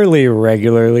fairly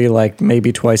regularly, like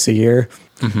maybe twice a year.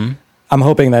 Mm-hmm. I'm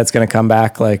hoping that's going to come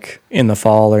back like in the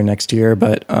fall or next year,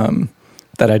 but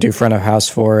that I do front of house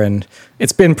for, and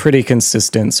it's been pretty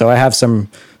consistent. So I have some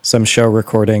show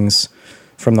recordings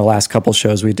from the last couple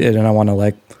shows we did, and I want to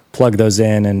like plug those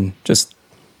in and just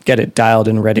get it dialed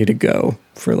and ready to go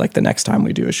for like the next time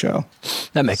we do a show.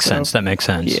 That makes sense.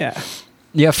 Yeah.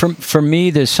 Yeah. For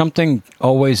me, there's something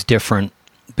always different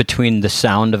between the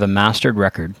sound of a mastered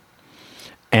record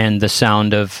and the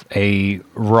sound of a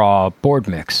raw board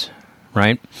mix,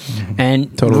 right? Mm-hmm.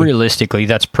 And realistically,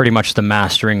 that's pretty much the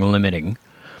mastering limiting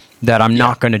that I'm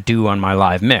not going to do on my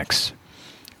live mix.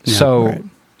 Yeah, so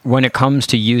when it comes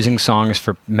to using songs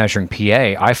for measuring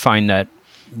PA, I find that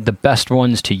the best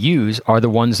ones to use are the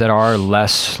ones that are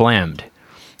less slammed.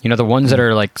 The ones that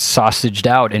are like sausaged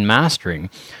out in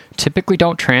mastering typically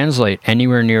don't translate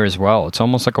anywhere near as well. It's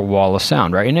almost like a wall of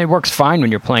sound, right? And it works fine when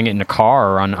you're playing it in a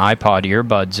car or on iPod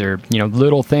earbuds or,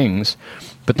 little things.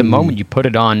 But the moment you put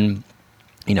it on,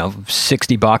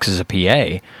 60 boxes of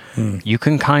PA, you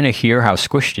can kind of hear how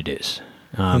squished it is.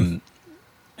 And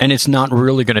it's not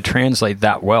really going to translate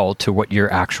that well to what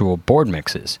your actual board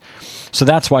mix is. So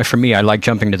that's why, for me, I like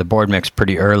jumping to the board mix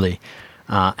pretty early.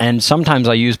 And sometimes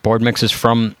I use board mixes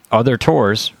from other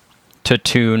tours to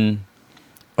tune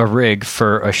a rig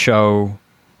for a show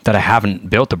that I haven't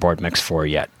built a board mix for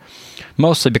yet.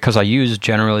 Mostly because I use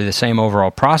generally the same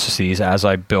overall processes as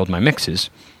I build my mixes.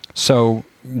 So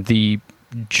the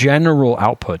general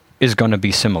output is going to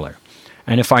be similar.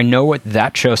 And if I know what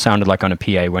that show sounded like on a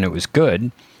PA when it was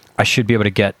good, I should be able to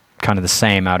get kind of the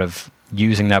same out of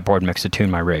using that board mix to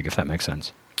tune my rig, if that makes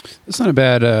sense. It's not a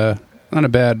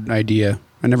bad idea.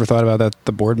 I never thought about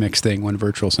the board mix thing when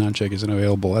virtual sound check isn't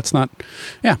available. That's not,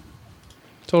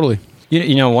 totally.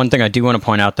 One thing I do want to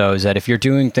point out, though, is that if you're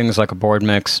doing things like a board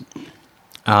mix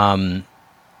and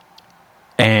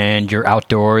you're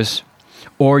outdoors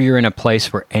or you're in a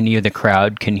place where any of the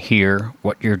crowd can hear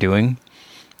what you're doing,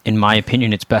 in my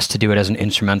opinion, it's best to do it as an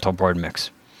instrumental board mix.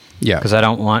 Yeah. Because I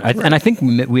don't want... and I think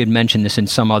we had mentioned this in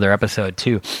some other episode,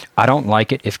 too. I don't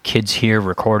like it if kids hear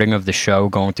recording of the show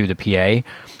going through the PA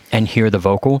and hear the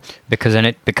vocal, because then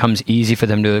it becomes easy for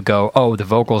them to go, oh, the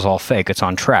vocal's all fake. It's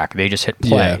on track. They just hit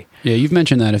play. Yeah, you've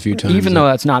mentioned that a few times. Even though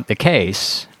that's not the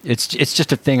case, it's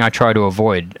just a thing I try to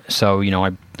avoid. So,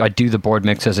 I do the board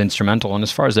mix as instrumental, and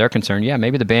as far as they're concerned, yeah,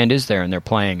 maybe the band is there and they're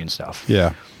playing and stuff.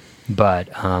 Yeah. But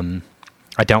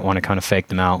I don't want to kind of fake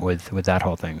them out with that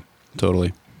whole thing.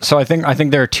 Totally. So I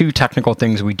think there are two technical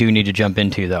things we do need to jump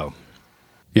into, though.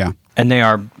 Yeah. And they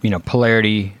are,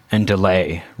 polarity and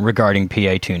delay regarding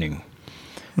PA tuning.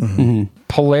 Mm-hmm.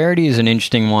 Polarity is an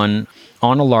interesting one.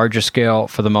 On a larger scale,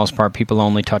 for the most part, people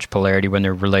only touch polarity when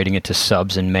they're relating it to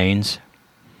subs and mains.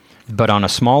 But on a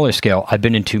smaller scale, I've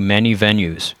been into many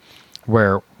venues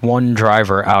where one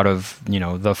driver out of,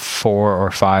 the 4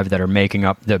 or 5 that are making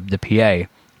up the PA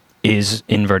is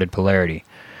inverted polarity.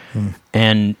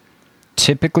 And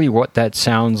typically what that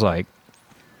sounds like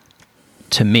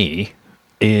to me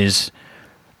is,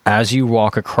 as you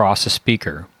walk across a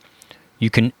speaker,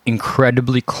 you can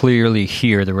incredibly clearly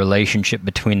hear the relationship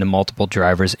between the multiple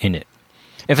drivers in it.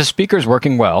 If a speaker is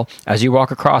working well, as you walk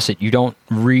across it, you don't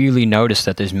really notice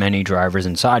that there's many drivers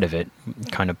inside of it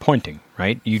kind of pointing,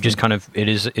 right? You just kind of, it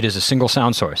is a single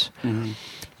sound source. Mm-hmm.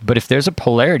 But if there's a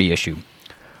polarity issue,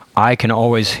 I can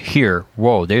always hear,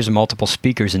 whoa, there's multiple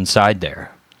speakers inside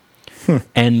there.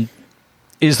 And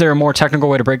is there a more technical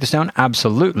way to break this down?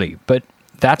 Absolutely. But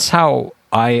that's how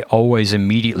I always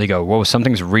immediately go, whoa,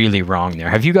 something's really wrong there.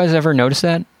 Have you guys ever noticed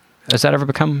that? Has that ever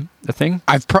become a thing?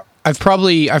 I've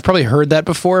probably heard that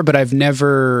before, but I've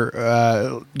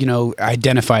never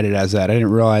identified it as that. I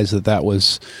didn't realize that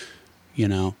was,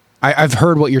 I've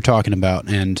heard what you're talking about,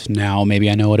 and now maybe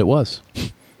I know what it was.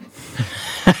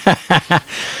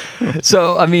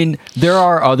 So, I mean, there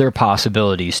are other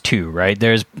possibilities too, right?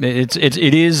 It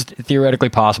is theoretically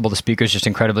possible the speaker's just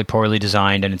incredibly poorly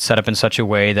designed, and it's set up in such a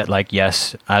way that, like,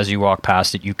 yes, as you walk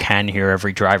past it, you can hear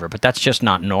every driver, but that's just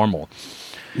not normal.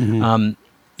 Mm-hmm.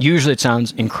 Usually it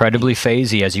sounds incredibly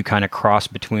phasey as you kind of cross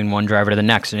between one driver to the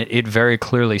next, and it very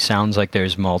clearly sounds like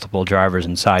there's multiple drivers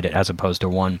inside it as opposed to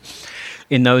one.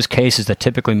 In those cases, that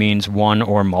typically means one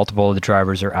or multiple of the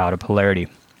drivers are out of polarity.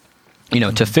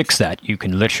 To fix that, you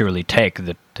can literally take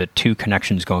the two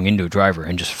connections going into a driver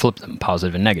and just flip them,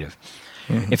 positive and negative.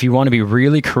 Mm-hmm. If you want to be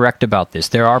really correct about this,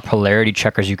 there are polarity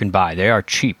checkers you can buy. They are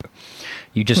cheap.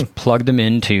 You just plug them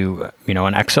into, an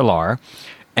XLR,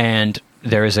 and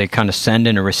there is a kind of send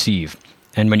and a receive.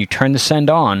 And when you turn the send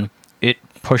on, it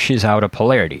pushes out a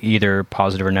polarity, either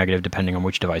positive or negative, depending on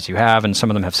which device you have, and some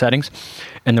of them have settings.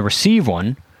 And the receive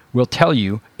one will tell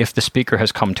you if the speaker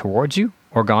has come towards you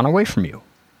or gone away from you.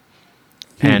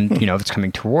 And, if it's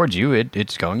coming towards you,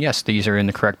 it's going, yes, these are in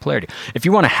the correct polarity. If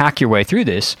you want to hack your way through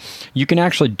this, you can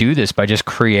actually do this by just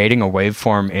creating a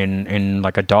waveform in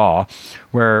like a DAW,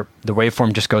 where the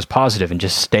waveform just goes positive and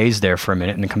just stays there for a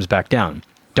minute and then comes back down.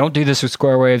 Don't do this with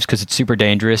square waves because it's super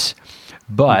dangerous.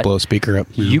 But blow a speaker up.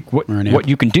 What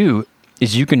you can do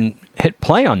is you can hit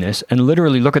play on this and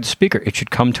literally look at the speaker. It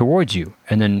should come towards you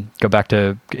and then go back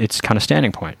to its kind of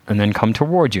standing point, and then come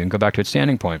towards you and go back to its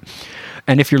standing point.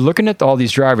 And if you're looking at all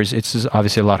these drivers, it's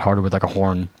obviously a lot harder with like a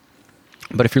horn.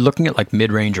 But if you're looking at like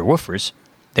mid-range or woofers,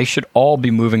 they should all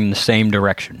be moving in the same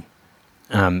direction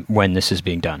when this is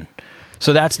being done.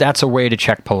 So that's a way to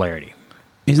check polarity.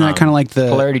 Isn't that kind of like the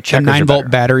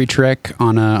 9-volt battery trick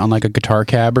on like a guitar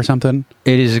cab or something?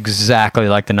 It is exactly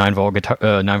like the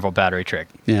 9-volt battery trick.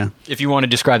 Yeah. If you want to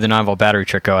describe the 9-volt battery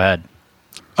trick, go ahead.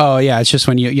 Oh yeah, it's just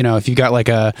when if you got like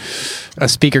a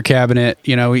speaker cabinet,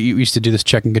 we used to do this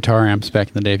checking guitar amps back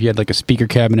in the day. If you had like a speaker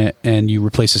cabinet and you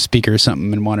replaced a speaker or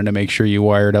something and wanted to make sure you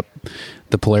wired up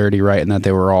the polarity right and that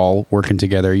they were all working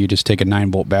together, you just take a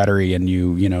 9-volt battery and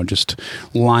you just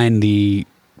line the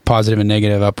positive and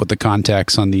negative up with the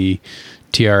contacts on the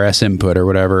TRS input or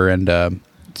whatever, and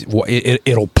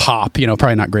it'll pop.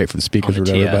 Probably not great for the speakers or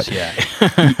whatever. TS,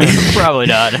 but yeah. Probably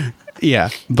not. Yeah,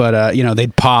 but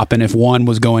they'd pop, and if one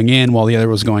was going in while the other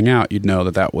was going out, you'd know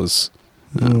that was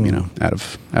out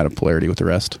of polarity with the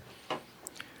rest.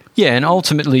 Yeah, and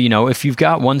ultimately, if you've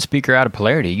got one speaker out of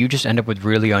polarity, you just end up with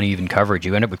really uneven coverage.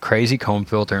 You end up with crazy comb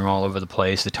filtering all over the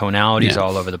place. The tonality is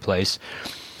all over the place.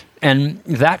 And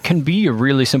that can be a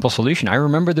really simple solution. I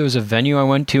remember there was a venue I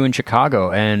went to in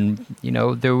Chicago, and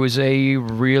there was a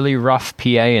really rough PA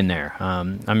in there.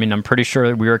 I'm pretty sure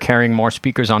that we were carrying more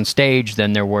speakers on stage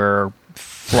than there were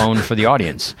flown for the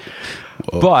audience.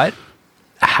 Whoa. But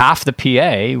half the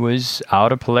PA was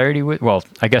out of polarity with, well,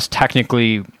 I guess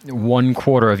technically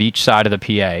 1/4 of each side of the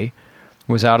PA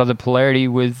was out of the polarity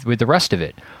with the rest of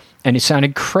it. And it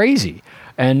sounded crazy.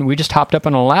 And we just hopped up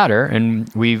on a ladder and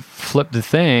we flipped the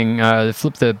thing,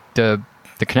 flipped the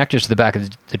connectors to the back of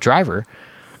the driver.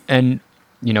 And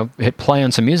hit play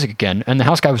on some music again. And the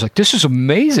house guy was like, this is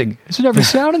amazing. It's never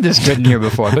sounded this good in here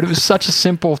before. But it was such a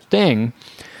simple thing.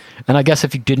 And I guess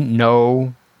if you didn't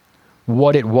know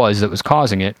what it was that was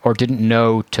causing it, or didn't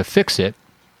know to fix it,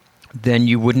 then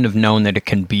you wouldn't have known that it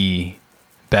can be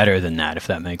better than that, if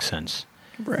that makes sense.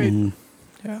 Right.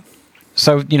 Yeah.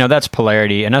 So, that's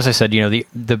polarity. And as I said,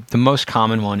 the most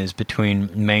common one is between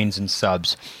mains and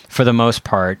subs. For the most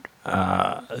part,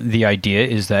 the idea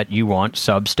is that you want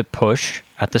subs to push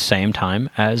at the same time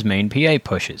as main PA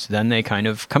pushes. Then they kind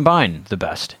of combine the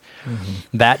best.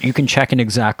 Mm-hmm. That you can check in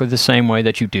exactly the same way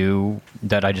that you do,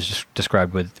 that I just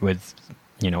described with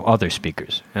other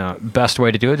speakers. Best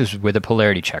way to do it is with a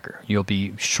polarity checker. You'll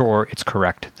be sure it's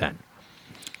correct then.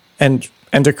 And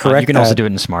to correct you can also do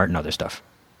it in Smart and other stuff.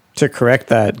 To correct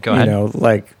that, Go ahead.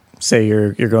 like say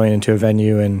you're going into a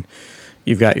venue and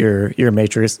you've got your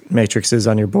matrices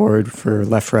on your board for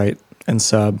left, right, and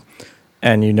sub,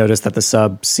 and you notice that the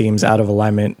sub seems out of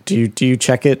alignment. Do you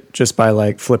check it just by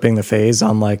like flipping the phase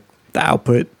on like the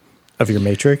output of your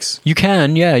matrix? You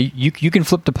can, yeah. You can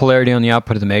flip the polarity on the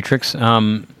output of the matrix.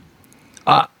 Yeah.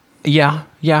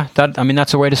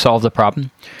 That's a way to solve the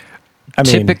problem.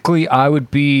 Typically, I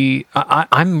would be.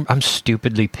 I'm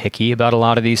stupidly picky about a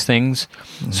lot of these things.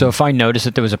 Mm-hmm. So if I noticed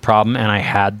that there was a problem and I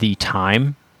had the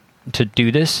time to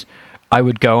do this, I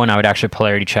would go and I would actually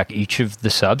polarity check each of the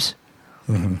subs,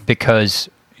 mm-hmm. because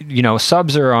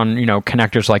subs are on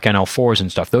connectors like NL4s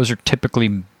and stuff. Those are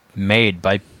typically made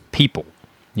by people.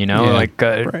 Right.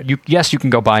 You can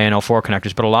go buy NL4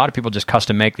 connectors, but a lot of people just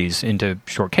custom make these into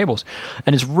short cables,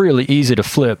 and it's really easy to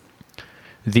flip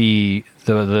the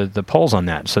poles on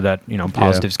that, so that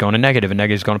positive's going to negative and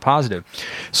negative's going to positive.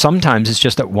 Sometimes it's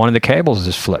just that one of the cables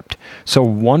is flipped, so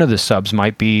one of the subs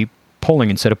might be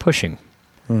pulling instead of pushing.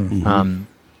 Mm-hmm.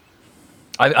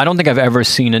 I don't think I've ever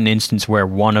seen an instance where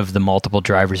one of the multiple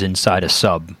drivers inside a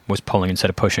sub was pulling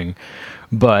instead of pushing,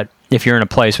 but if you're in a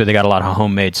place where they got a lot of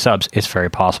homemade subs, it's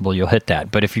very possible you'll hit that.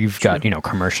 But if you've got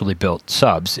commercially built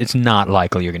subs, it's not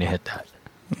likely you're going to hit that.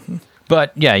 Mm-hmm.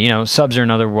 But yeah, subs are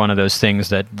another one of those things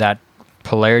that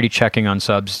polarity checking on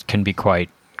subs can be quite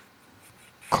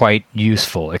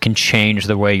useful. It can change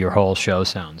the way your whole show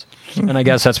sounds. And I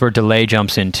guess that's where delay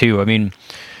jumps in too. I mean,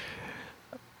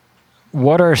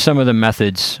 what are some of the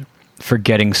methods for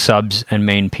getting subs and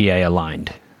main PA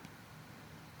aligned?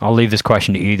 I'll leave this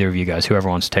question to either of you guys, whoever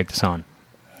wants to take this on.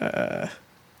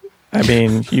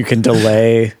 You can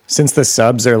delay, since the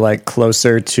subs are like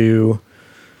closer to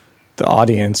the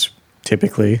audience.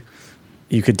 Typically,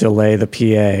 you could delay the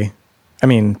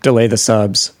delay the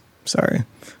subs, sorry.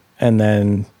 And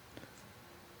then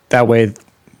that way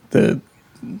the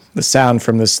sound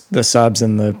from the subs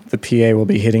and the PA will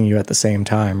be hitting you at the same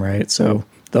time, right? So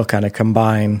they'll kind of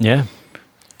combine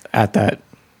at that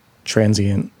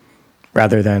transient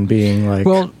rather than being like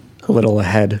a little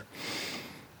ahead.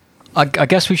 I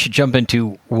guess we should jump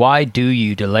into why do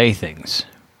you delay things?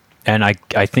 And I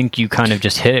think you kind of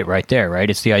just hit it right there, right?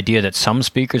 It's the idea that some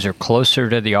speakers are closer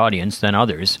to the audience than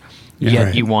others,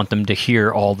 yet you want them to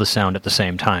hear all the sound at the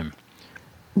same time.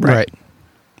 Right.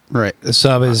 The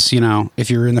sub is, if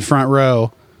you're in the front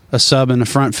row, a sub and a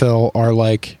front fill are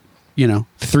like,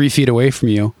 3 feet away from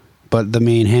you, but the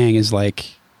main hang is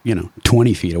like,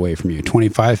 20 feet away from you,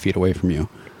 25 feet away from you.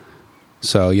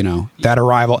 So,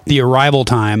 the arrival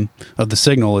time of the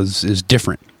signal is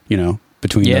different,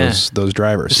 between those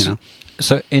drivers,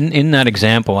 So in that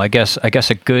example, I guess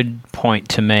a good point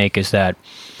to make is that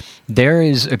there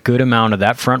is a good amount of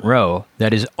that front row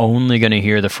that is only going to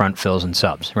hear the front fills and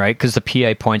subs, right? Because the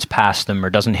PA points past them or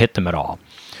doesn't hit them at all.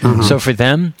 Mm-hmm. So for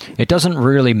them, it doesn't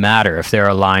really matter if they're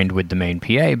aligned with the main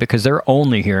PA because they're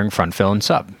only hearing front fill and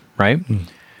sub, right?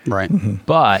 Mm-hmm. Right. Mm-hmm.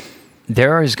 But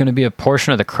there is going to be a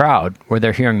portion of the crowd where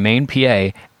they're hearing main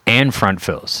PA and front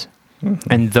fills.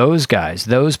 Mm-hmm. And those guys,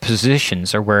 those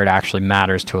positions are where it actually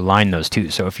matters to align those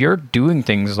two. So if you're doing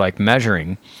things like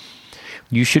measuring,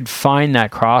 you should find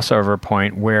that crossover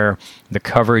point where the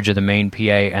coverage of the main PA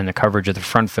and the coverage of the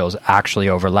front fills actually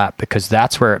overlap, because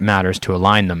that's where it matters to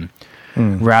align them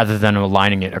rather than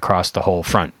aligning it across the whole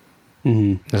front.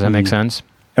 Mm-hmm. Does that make sense?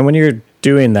 And when you're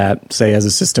doing that, say as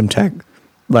a system tech,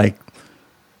 like,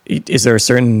 is there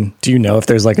do you know if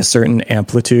there's like a certain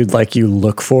amplitude like you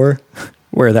look for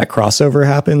where that crossover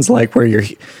happens, like where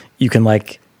you can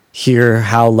like hear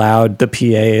how loud the PA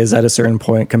is at a certain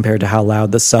point compared to how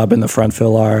loud the sub and the front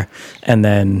fill are, and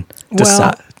then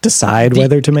decide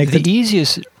whether to make the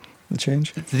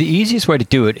change? The easiest way to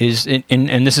do it is,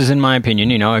 and this is in my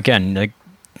opinion, again, like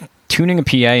tuning a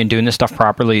PA and doing this stuff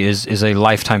properly is a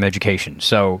lifetime education.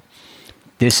 So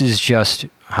this is just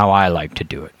how I like to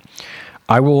do it.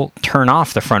 I will turn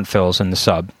off the front fills in the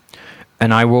sub,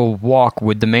 and I will walk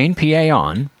with the main PA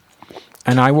on,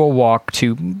 and I will walk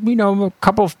to, a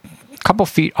couple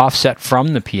feet offset from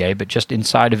the PA, but just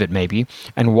inside of it maybe,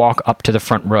 and walk up to the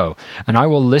front row. And I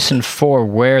will listen for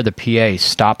where the PA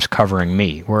stops covering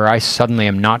me, where I suddenly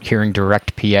am not hearing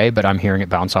direct PA, but I'm hearing it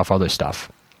bounce off other stuff.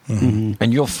 Mm-hmm.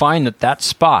 And you'll find that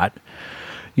spot,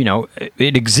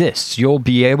 it exists. You'll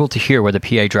be able to hear where the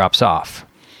PA drops off.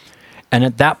 And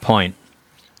at that point,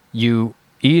 you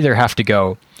either have to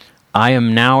go, I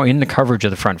am now in the coverage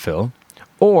of the front fill,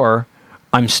 or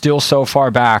I'm still so far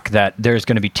back that there's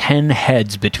going to be 10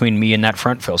 heads between me and that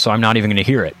front fill, so I'm not even going to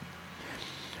hear it.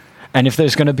 And if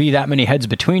there's going to be that many heads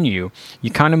between you, you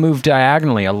kind of move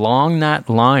diagonally along that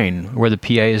line where the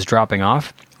PA is dropping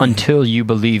off until you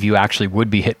believe you actually would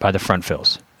be hit by the front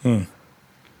fills. Hmm.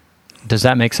 Does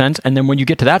that make sense? And then when you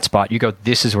get to that spot, you go,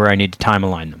 this is where I need to time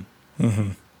align them. Mm-hmm.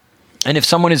 And if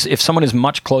someone is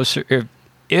much closer,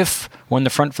 if when the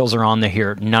front fills are on, they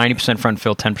hear 90% front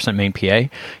fill, 10% main PA,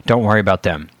 don't worry about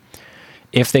them.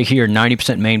 If they hear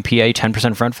 90% main PA,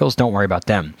 10% front fills, don't worry about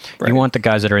them. Right. You want the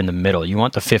guys that are in the middle. You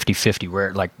want the 50-50 where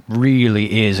it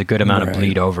really is a good amount of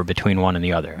bleed over between one and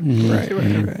the other.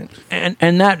 Right.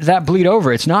 And that bleed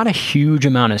over, it's not a huge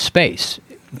amount of space.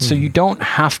 So you don't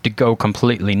have to go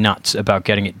completely nuts about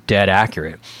getting it dead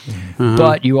accurate. Mm-hmm.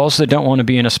 But you also don't want to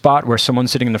be in a spot where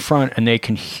someone's sitting in the front and they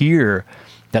can hear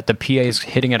that the PA is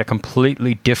hitting at a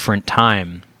completely different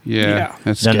time than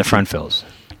the front fills.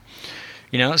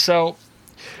 So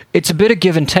it's a bit of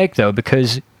give and take, though,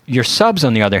 because your subs,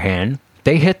 on the other hand,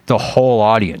 they hit the whole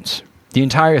audience, the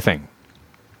entire thing.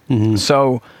 Mm-hmm.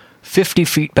 So 50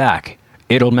 feet back,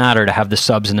 it'll matter to have the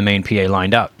subs and the main PA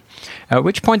lined up. At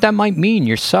which point that might mean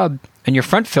your sub and your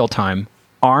front fill time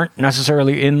aren't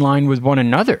necessarily in line with one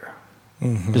another.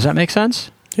 Mm-hmm. Does that make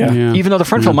sense? Yeah. Even though the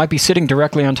front fill might be sitting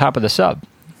directly on top of the sub.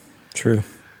 True.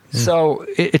 So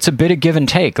it's a bit of give and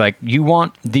take. Like, you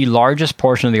want the largest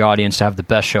portion of the audience to have the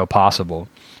best show possible,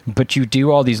 but you do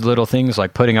all these little things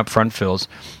like putting up front fills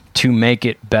to make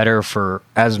it better for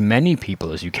as many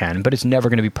people as you can, but it's never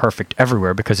going to be perfect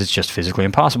everywhere because it's just physically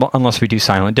impossible unless we do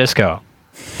silent disco.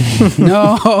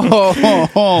 No.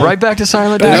 Right back to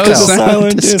silent Back disco. to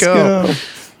silent disco.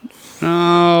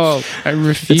 No, I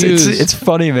refuse. It's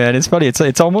funny, man. It's funny.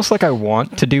 It's almost like I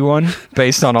want to do one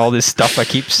based on all this stuff I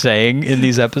keep saying in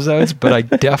these episodes, but I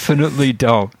definitely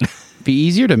don't. Be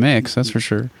easier to mix, that's for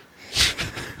sure.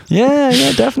 Yeah,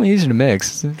 definitely easier to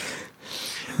mix.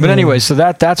 But anyway, so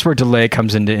that's where delay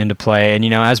comes into play.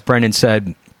 And as Brendan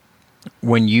said,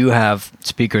 when you have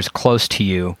speakers close to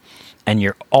you and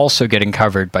you're also getting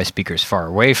covered by speakers far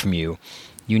away from you,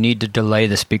 you need to delay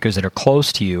the speakers that are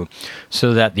close to you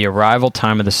so that the arrival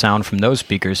time of the sound from those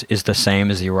speakers is the same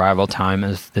as the arrival time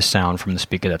of the sound from the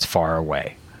speaker that's far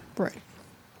away. Right.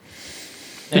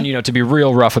 And, to be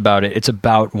real rough about it, it's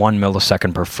about 1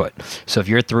 millisecond per foot. So if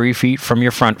you're 3 feet from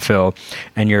your front fill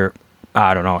and you're,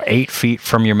 8 feet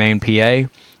from your main PA,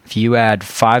 if you add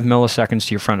 5 milliseconds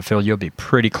to your front fill, you'll be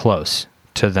pretty close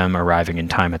to them arriving in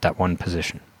time at that one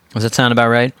position. Does that sound about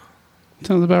right?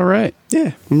 Sounds about right.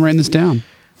 Yeah. I'm writing this down.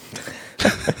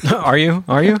 Are you?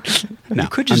 No. You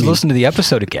could just listen to the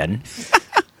episode again.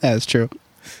 That's true.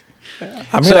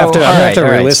 I'm gonna have to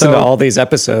re-listen to all these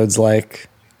episodes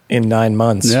in 9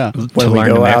 months. Yeah. When we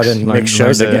go out and make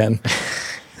shows again.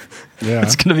 Yeah.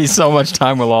 It's gonna be so much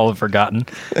time we'll all have forgotten.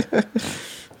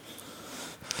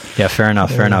 Yeah, fair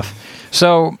enough.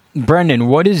 So, Brendan,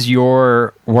 what is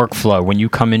your workflow when you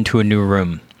come into a new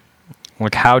room?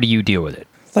 How do you deal with it?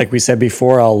 Like we said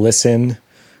before, I'll listen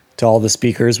to all the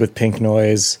speakers with pink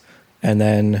noise and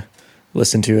then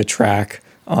listen to a track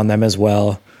on them as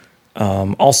well.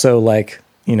 Also,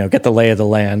 get the lay of the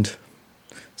land,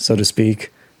 so to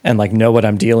speak, and know what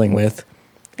I'm dealing with.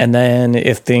 And then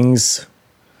if things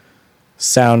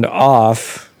sound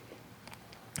off,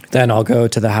 then I'll go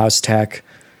to the house tech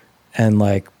and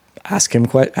ask him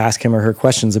or her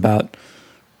questions about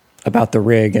the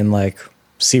rig and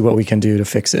see what we can do to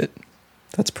fix it.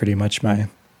 That's pretty much my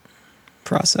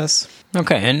process.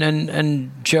 Okay,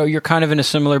 and Joe, you're kind of in a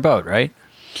similar boat, right?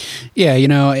 Yeah,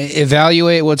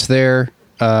 evaluate what's there,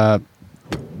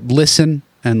 listen,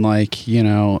 and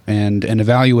and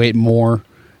evaluate more,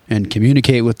 and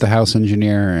communicate with the house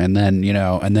engineer, and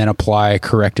then apply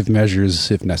corrective measures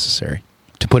if necessary.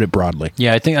 To put it broadly.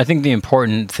 Yeah, I think the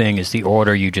important thing is the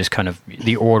order you just kind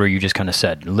of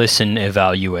said. Listen,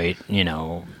 evaluate,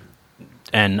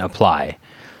 and apply.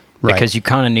 Right. Because you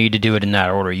kind of need to do it in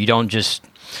that order. You don't just...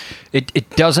 It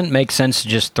doesn't make sense to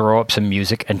just throw up some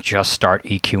music and just start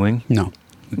EQing. No.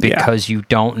 Because you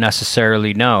don't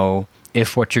necessarily know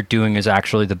if what you're doing is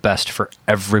actually the best for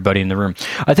everybody in the room.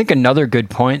 I think another good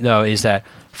point, though, is that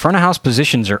front of house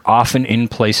positions are often in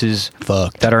places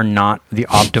that are not the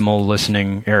optimal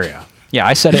listening area. Yeah,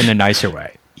 I said it in a nicer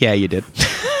way. Yeah, you did.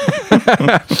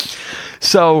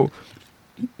 So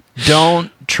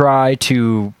don't try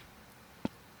to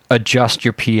adjust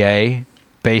your PA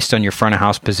based on your front of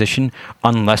house position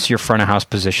unless your front of house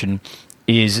position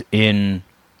is in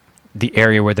the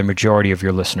area where the majority of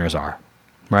your listeners are.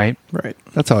 Right? Right.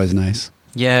 That's always nice.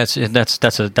 Yeah,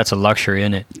 that's a luxury,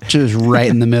 isn't it? Just right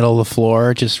in the middle of the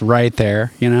floor, just right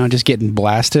there, just getting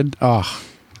blasted. Oh,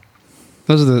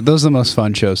 those are the most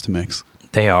fun shows to mix.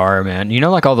 They are, man.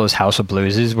 Like all those House of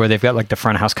Blueses where they've got like the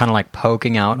front house kind of like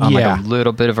poking out on like a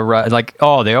little bit of a like.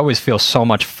 Oh, they always feel so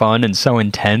much fun and so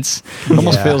intense. It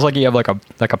almost feels like you have like a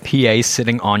PA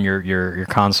sitting on your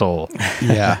console.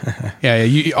 Yeah.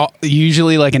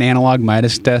 Usually like an analog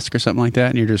Midas desk or something like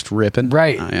that, and you're just ripping.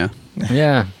 Right. Oh, yeah.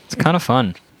 Yeah, it's kind of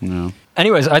fun. No.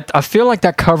 Anyways, I feel like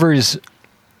that covers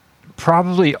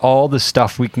probably all the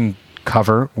stuff we can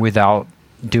cover without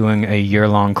doing a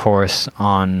year-long course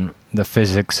on the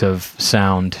physics of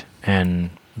sound and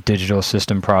digital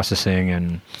system processing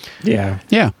and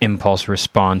impulse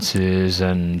responses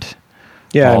and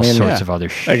all sorts of other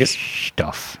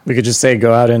stuff. We could just say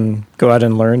go out and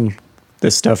learn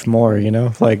this stuff more.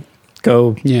 Like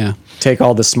go take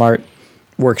all the smart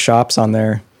workshops on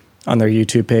their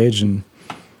YouTube page and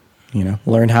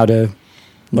learn how to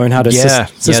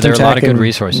system there are a lot of tech good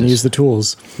resources and use the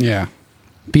tools. Yeah.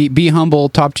 Be humble.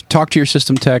 Talk to your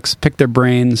system techs. Pick their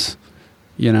brains.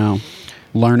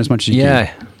 Learn as much as you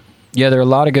can. Yeah, there are a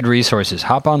lot of good resources.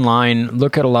 Hop online,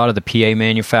 look at a lot of the PA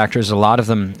manufacturers. A lot of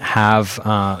them have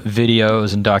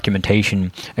videos and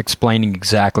documentation explaining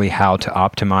exactly how to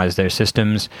optimize their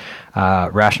systems.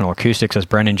 Rational Acoustics, as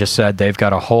Brendan just said, they've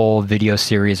got a whole video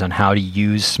series on how to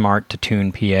use Smart to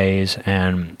tune PAs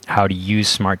and how to use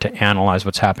Smart to analyze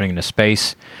what's happening in a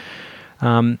space.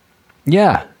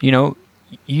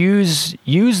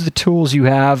 Use the tools you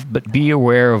have, but be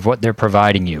aware of what they're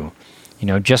providing you.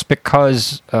 Just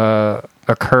because a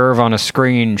curve on a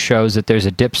screen shows that there's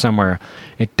a dip somewhere,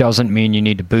 it doesn't mean you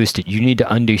need to boost it. You need to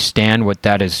understand what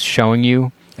that is showing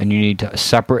you, and you need to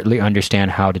separately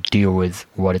understand how to deal with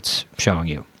what it's showing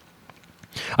you.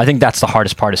 I think that's the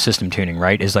hardest part of system tuning,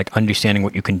 right? Is like understanding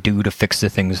what you can do to fix the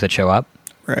things that show up.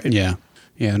 Right. Yeah.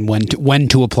 Yeah, and when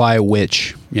to apply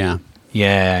which. Yeah.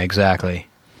 Yeah, exactly.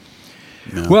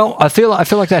 No. Well, I feel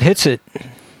like that hits it.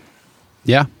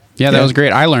 Yeah, that was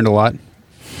great. I learned a lot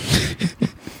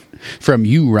from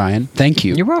you, Ryan. Thank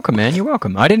you. You're welcome, man. You're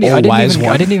welcome. I didn't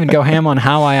even go ham on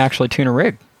how I actually tune a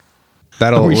rig.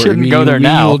 We shouldn't go there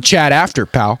now. We'll chat after,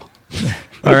 pal.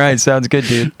 All right, sounds good,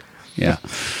 dude. Yeah.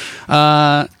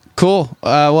 Cool.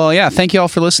 Thank you all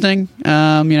for listening. We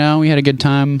had a good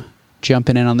time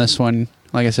jumping in on this one.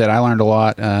 Like I said, I learned a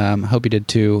lot. Hope you did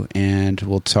too, and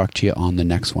we'll talk to you on the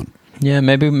next one. Yeah,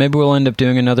 maybe we'll end up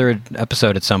doing another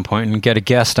episode at some point and get a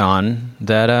guest on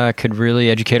that could really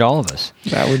educate all of us.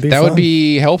 That would be would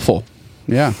be helpful.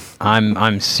 Yeah,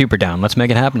 I'm super down. Let's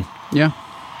make it happen. Yeah.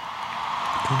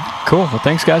 Cool. Well,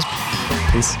 thanks, guys.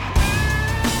 Peace.